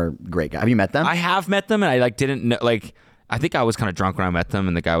 They are great guys. Have you met them? I have met them, and I didn't know. I think I was kind of drunk when I met them,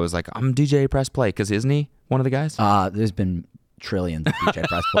 and the guy was like, "I'm DJ Press Play," because isn't he one of the guys? There's been trillions of DJ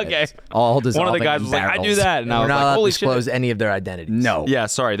Press Plays. Okay. All one of the guys was like, "I do that," and I We're was not like, allowed to "Holy disclose shit!" any of their identities. No. Yeah,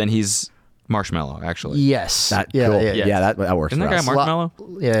 sorry. Then he's Marshmallow, actually. Yes. That yeah, cool. yeah, Yeah, that works Isn't for that guy us. Marshmallow?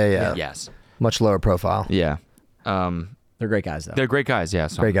 Yeah. Yes. Much lower profile. Yeah. They're great guys, though. They're great guys. Yeah.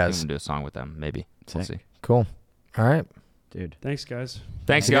 So Great I'm guys. gonna do a song with them. Maybe. We'll Sick. see. Cool. All right. Dude. Thanks, guys.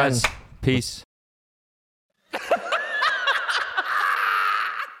 Thanks, Again. guys. Peace.